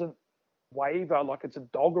doesn't waver like it's a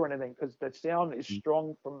dog or anything, because the sound is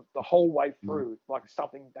strong from the whole way through, like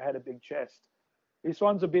something that had a big chest. This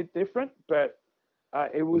one's a bit different, but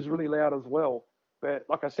it was really loud as well. But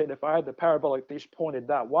like I said, if I had the parabolic dish pointed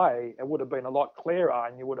that way, it would have been a lot clearer,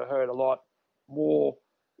 and you would have heard a lot more.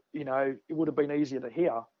 It would have been easier to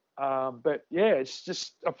hear. But yeah, it's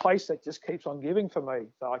just a place that just keeps on giving for me.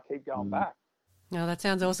 So I keep going back. No, that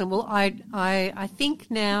sounds awesome. Well, I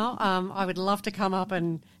think now I would love to come up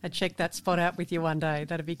and check that spot out with you one day.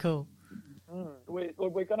 That'd be cool.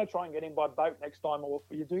 We're going to try and get in by boat next time, or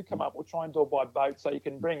if you do come up, we'll try and do it by boat so you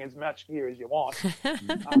can bring as much gear as you want.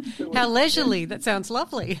 How leisurely. That sounds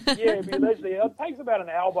lovely. Yeah, it'd be leisurely. It takes about an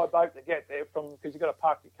hour by boat to get there because you've got to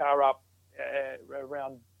park your car up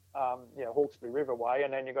around Hawkesbury River way,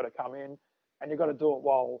 and then you've got to come in, and you've got to do it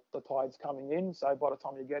while the tide's coming in. So by the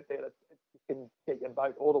time you get there, you can get your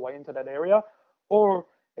boat all the way into that area. Or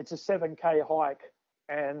it's a 7K hike,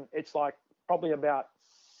 and it's like probably about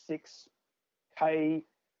 6K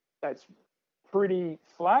that's pretty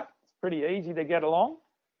flat. It's pretty easy to get along.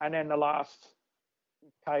 And then the last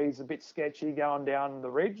K is a bit sketchy going down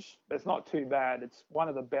the ridge. It's not too bad. It's one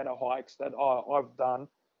of the better hikes that I've done.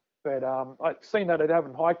 But I've seen that I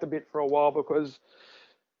haven't hiked a bit for a while because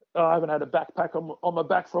I haven't had a backpack on my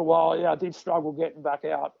back for a while. Yeah, I did struggle getting back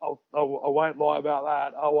out. I won't lie about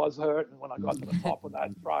that. I was hurting when I got to the top of that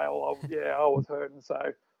trail. I was hurting. So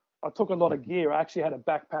I took a lot of gear. I actually had a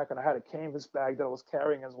backpack and I had a canvas bag that I was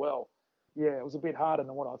carrying as well. Yeah, it was a bit harder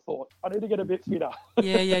than what I thought. I need to get a bit fitter.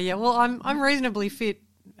 Yeah. Well, I'm reasonably fit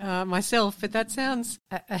myself, but that sounds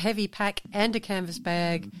a heavy pack and a canvas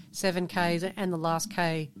bag, 7Ks, and the last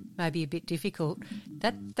K may be a bit difficult.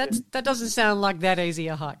 That doesn't sound like that easy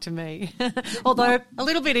a hike to me. Although a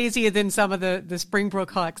little bit easier than some of the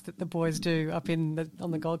Springbrook hikes that the boys do up on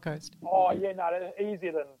the Gold Coast. Oh yeah, no,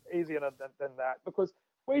 easier than that, because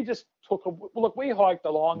we just we hiked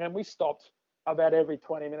along and we stopped about every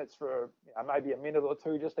 20 minutes for maybe a minute or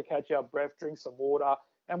two just to catch our breath, drink some water,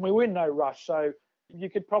 and we were in no rush. So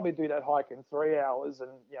you could probably do that hike in 3 hours,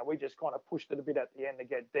 and we just kind of pushed it a bit at the end to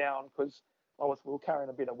get down because we were carrying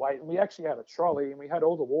a bit of weight, and we actually had a trolley, and we had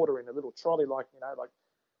all the water in a little trolley, like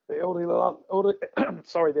the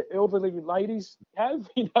elderly ladies have,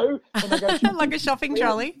 when they go shopping. Like a shopping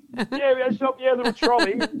trolley. Yeah, we had a little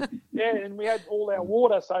trolley, and we had all our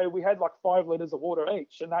water, so we had like 5 litres of water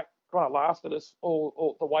each, and that kind of lasted us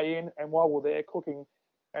all the way in. And while we're there cooking,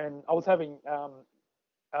 and I was having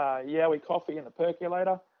Yowie coffee in the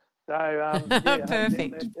percolator. So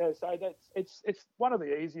perfect. So it's one of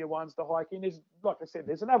the easier ones to hike in. Like I said,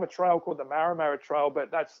 there's another trail called the Marramara Trail, but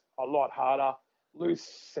that's a lot harder. Loose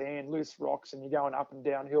sand, loose rocks, and you're going up and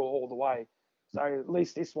downhill all the way. So at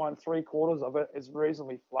least this one, 3/4 of it is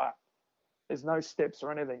reasonably flat. There's no steps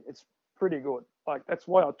or anything. It's pretty good. Like that's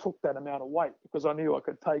why I took that amount of weight, because I knew I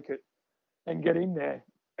could take it and get in there.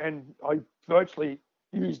 And I virtually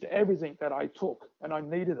used everything that I took, and I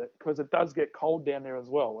needed it because it does get cold down there as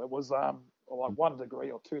well. It was like 1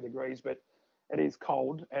 degree or 2 degrees, but it is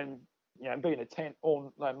cold. And being a tent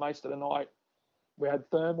most of the night, we had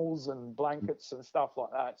thermals and blankets and stuff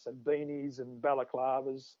like that, so beanies and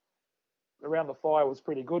balaclavas. Around the fire was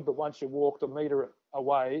pretty good, but once you walked a metre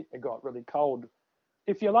away, it got really cold.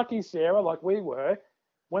 If you're lucky, Sarah, like we were,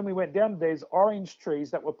 when we went down, there's orange trees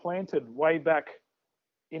that were planted way back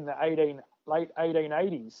in the late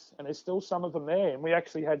 1880s, and there's still some of them there. And we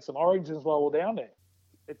actually had some oranges while we were down there.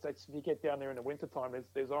 It's if you get down there in the wintertime,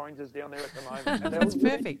 there's oranges down there at the moment. And That's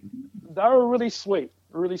perfect. They were really sweet.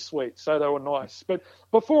 So they were nice. But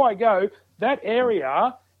before I go, that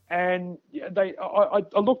area, and I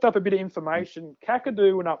looked up a bit of information.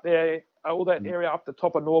 Kakadu and up there, all that area up the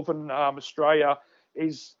top of northern Australia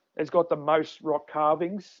has got the most rock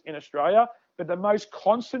carvings in Australia, but the most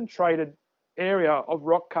concentrated area of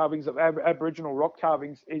rock carvings, of Aboriginal rock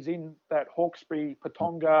carvings, is in that Hawkesbury,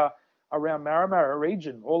 Patonga, around Marramara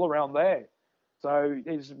region, all around there. So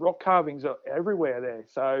there's rock carvings are everywhere there.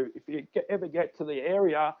 So if you ever get to the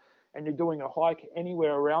area and you're doing a hike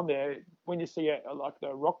anywhere around there, when you see like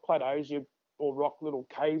the rock plateaus or rock little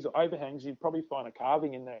caves or overhangs, you'd probably find a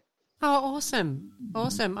carving in there. Oh, awesome.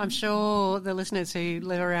 I'm sure the listeners who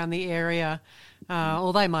live around the area,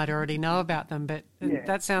 or they might already know about them, but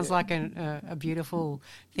that sounds like a beautiful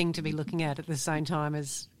thing to be looking at the same time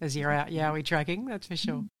as you're out Yowie tracking, that's for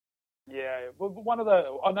sure. Yeah, well,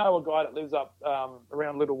 I know a guy that lives up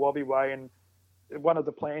around Little Wobbie Way, and one of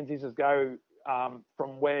the plans is to go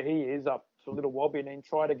from where he is up to Little Wobbie and then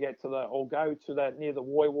try to get go to that near the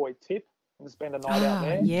Woy tip and spend a night out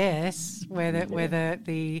there. Yes, where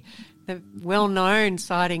the well-known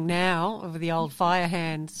sighting now of the old fire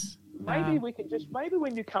hands. Maybe when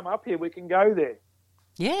you come up here, we can go there.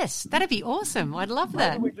 Yes, that'd be awesome. I'd love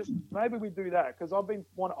that. Maybe we do that, because I've been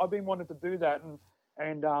wanting to do that,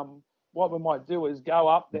 and what we might do is go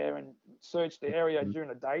up there and search the area during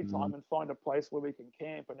the daytime and find a place where we can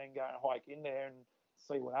camp and then go and hike in there and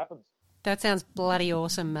see what happens. That sounds bloody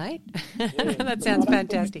awesome, mate. Yeah. That sounds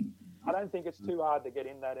fantastic. I don't think it's too hard to get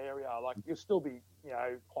in that area. Like, you'll still be,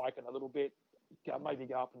 hiking a little bit, maybe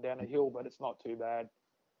go up and down a hill, but it's not too bad.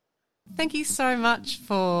 Thank you so much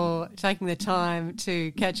for taking the time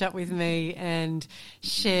to catch up with me and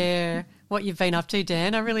share what you've been up to,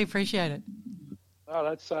 Dan. I really appreciate it. Oh,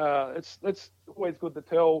 it's always good to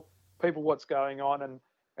tell people what's going on,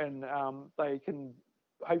 and they can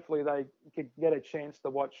get a chance to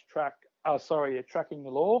watch Tracking the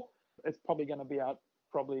Law. It's probably going to be out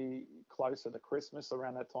closer to Christmas,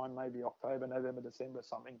 around that time, maybe October, November, December,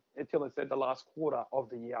 something, until it's at the last quarter of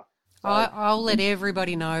the year. So, I'll let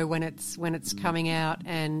everybody know when it's coming out,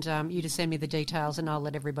 and you just send me the details, and I'll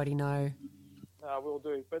let everybody know. Will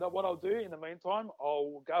do. But what I'll do in the meantime,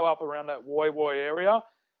 I'll go up around that Woy area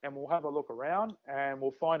and we'll have a look around, and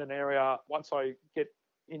we'll find an area once I get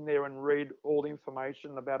in there and read all the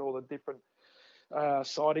information about all the different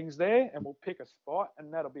sightings there, and we'll pick a spot,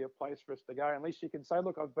 and that'll be a place for us to go. At least you can say,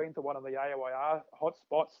 look, I've been to one of the AOIR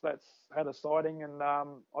hotspots that's had a sighting, and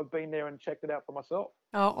I've been there and checked it out for myself.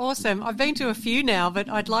 Oh, awesome. I've been to a few now, but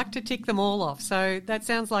I'd like to tick them all off. So that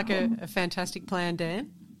sounds like a fantastic plan,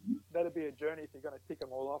 Dan. That'd be a journey if you're going to tick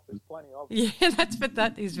them all off. There's plenty of them. Yeah,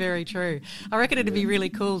 that is very true. I reckon it'd be really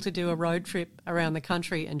cool to do a road trip around the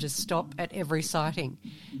country and just stop at every sighting,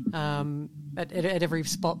 at every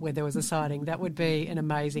spot where there was a sighting. That would be an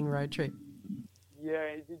amazing road trip.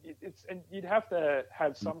 Yeah, and you'd have to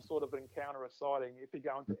have some sort of encounter or sighting if you're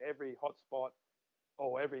going to every hotspot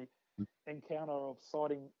or every encounter of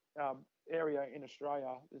sighting area in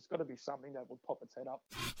Australia. There's got to be something that would pop its head up.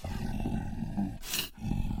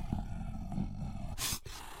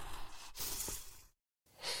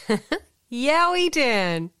 Yowie,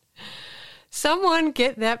 Dan. Someone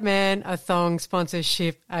get that man a thong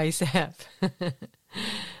sponsorship ASAP.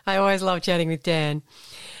 I always love chatting with Dan.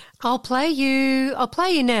 I'll play you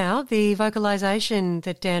now the vocalisation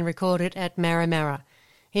that Dan recorded at Marramara.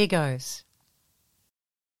 Here goes.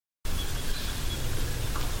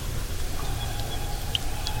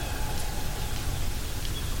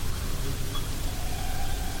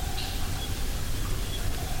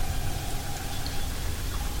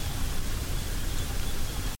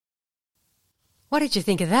 What did you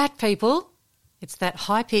think of that, people? It's that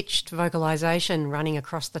high-pitched vocalisation running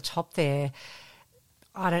across the top there.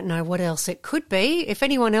 I don't know what else it could be. If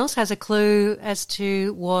anyone else has a clue as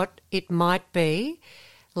to what it might be,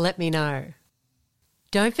 let me know.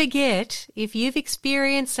 Don't forget, if you've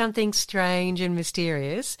experienced something strange and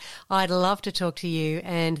mysterious, I'd love to talk to you,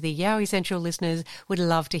 and the Yowie Central listeners would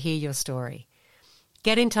love to hear your story.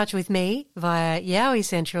 Get in touch with me via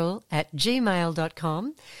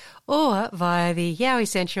yowiecentral@gmail.com or via the Yowie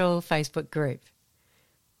Central Facebook group.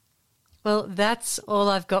 Well, that's all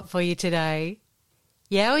I've got for you today.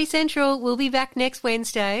 Yowie Central will be back next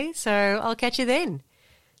Wednesday, so I'll catch you then.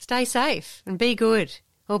 Stay safe and be good,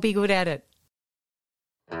 or be good at it.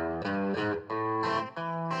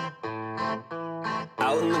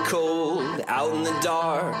 Out in the cold, out in the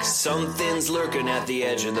dark. Something's lurking at the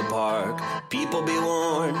edge of the park. People be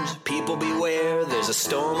warned, people beware. There's a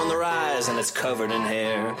storm on the rise and it's covered in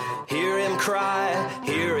hair. Hear him cry,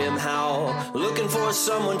 hear him howl, looking for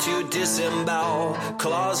someone to disembowel.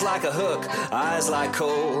 Claws like a hook, eyes like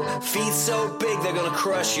coal, feet so big they're gonna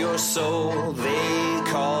crush your soul. They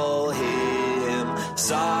call him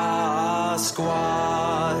Sasquatch.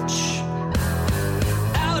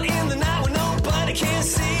 Out in the night when nobody can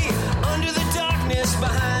see, under the darkness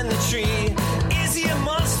behind the tree. Is he a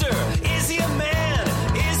monster? Is he a man?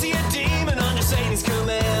 Is he a demon under Satan's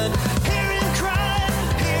command? Hear him cry,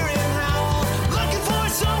 hear him howl, looking for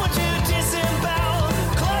someone to disembowel.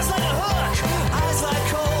 Claws like a hook, eyes like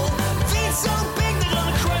coal, feet so big they're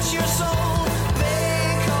gonna crush your soul. They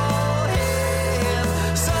call him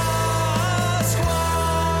Sasquatch.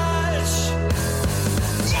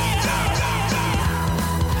 Yeah!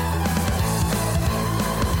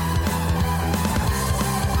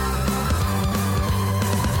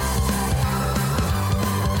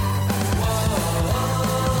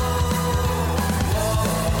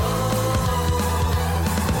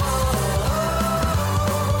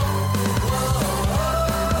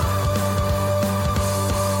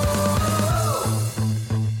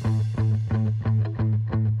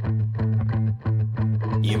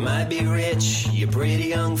 You might be rich, you pretty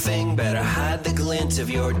young thing, better hide the glint of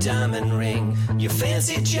your diamond ring. Your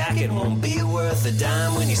fancy jacket won't be worth a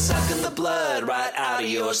dime when you're sucking the blood right out of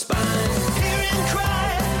your spine. Hear him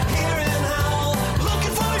cry, hear him howl,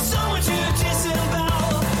 looking for someone to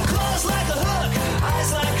disembowel. Claws like a hook,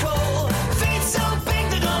 eyes like coal, feet so big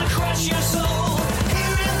they're gonna crush your soul.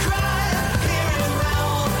 Hear him cry, hear him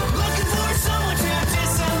howl, looking for someone to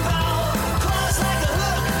disembowel. Claws like a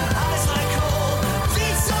hook, eyes like coal,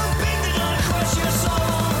 feet so big they're gonna crush your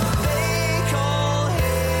soul. They call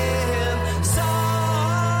him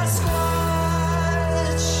Sasquatch.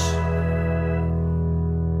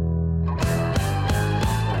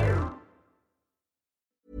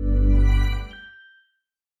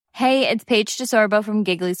 Hey, it's Paige DeSorbo from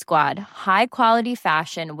Giggly Squad. High quality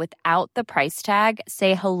fashion without the price tag.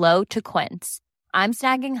 Say hello to Quince. I'm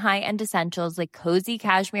snagging high-end essentials like cozy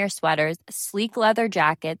cashmere sweaters, sleek leather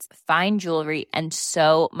jackets, fine jewelry, and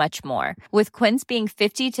so much more. With Quince being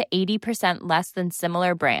 50 to 80% less than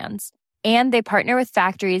similar brands. And they partner with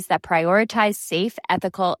factories that prioritize safe,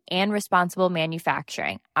 ethical, and responsible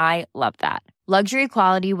manufacturing. I love that. Luxury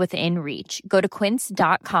quality within reach. Go to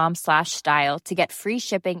quince.com/style to get free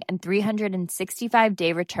shipping and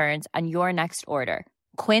 365-day returns on your next order.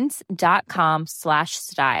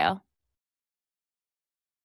 Quince.com/style.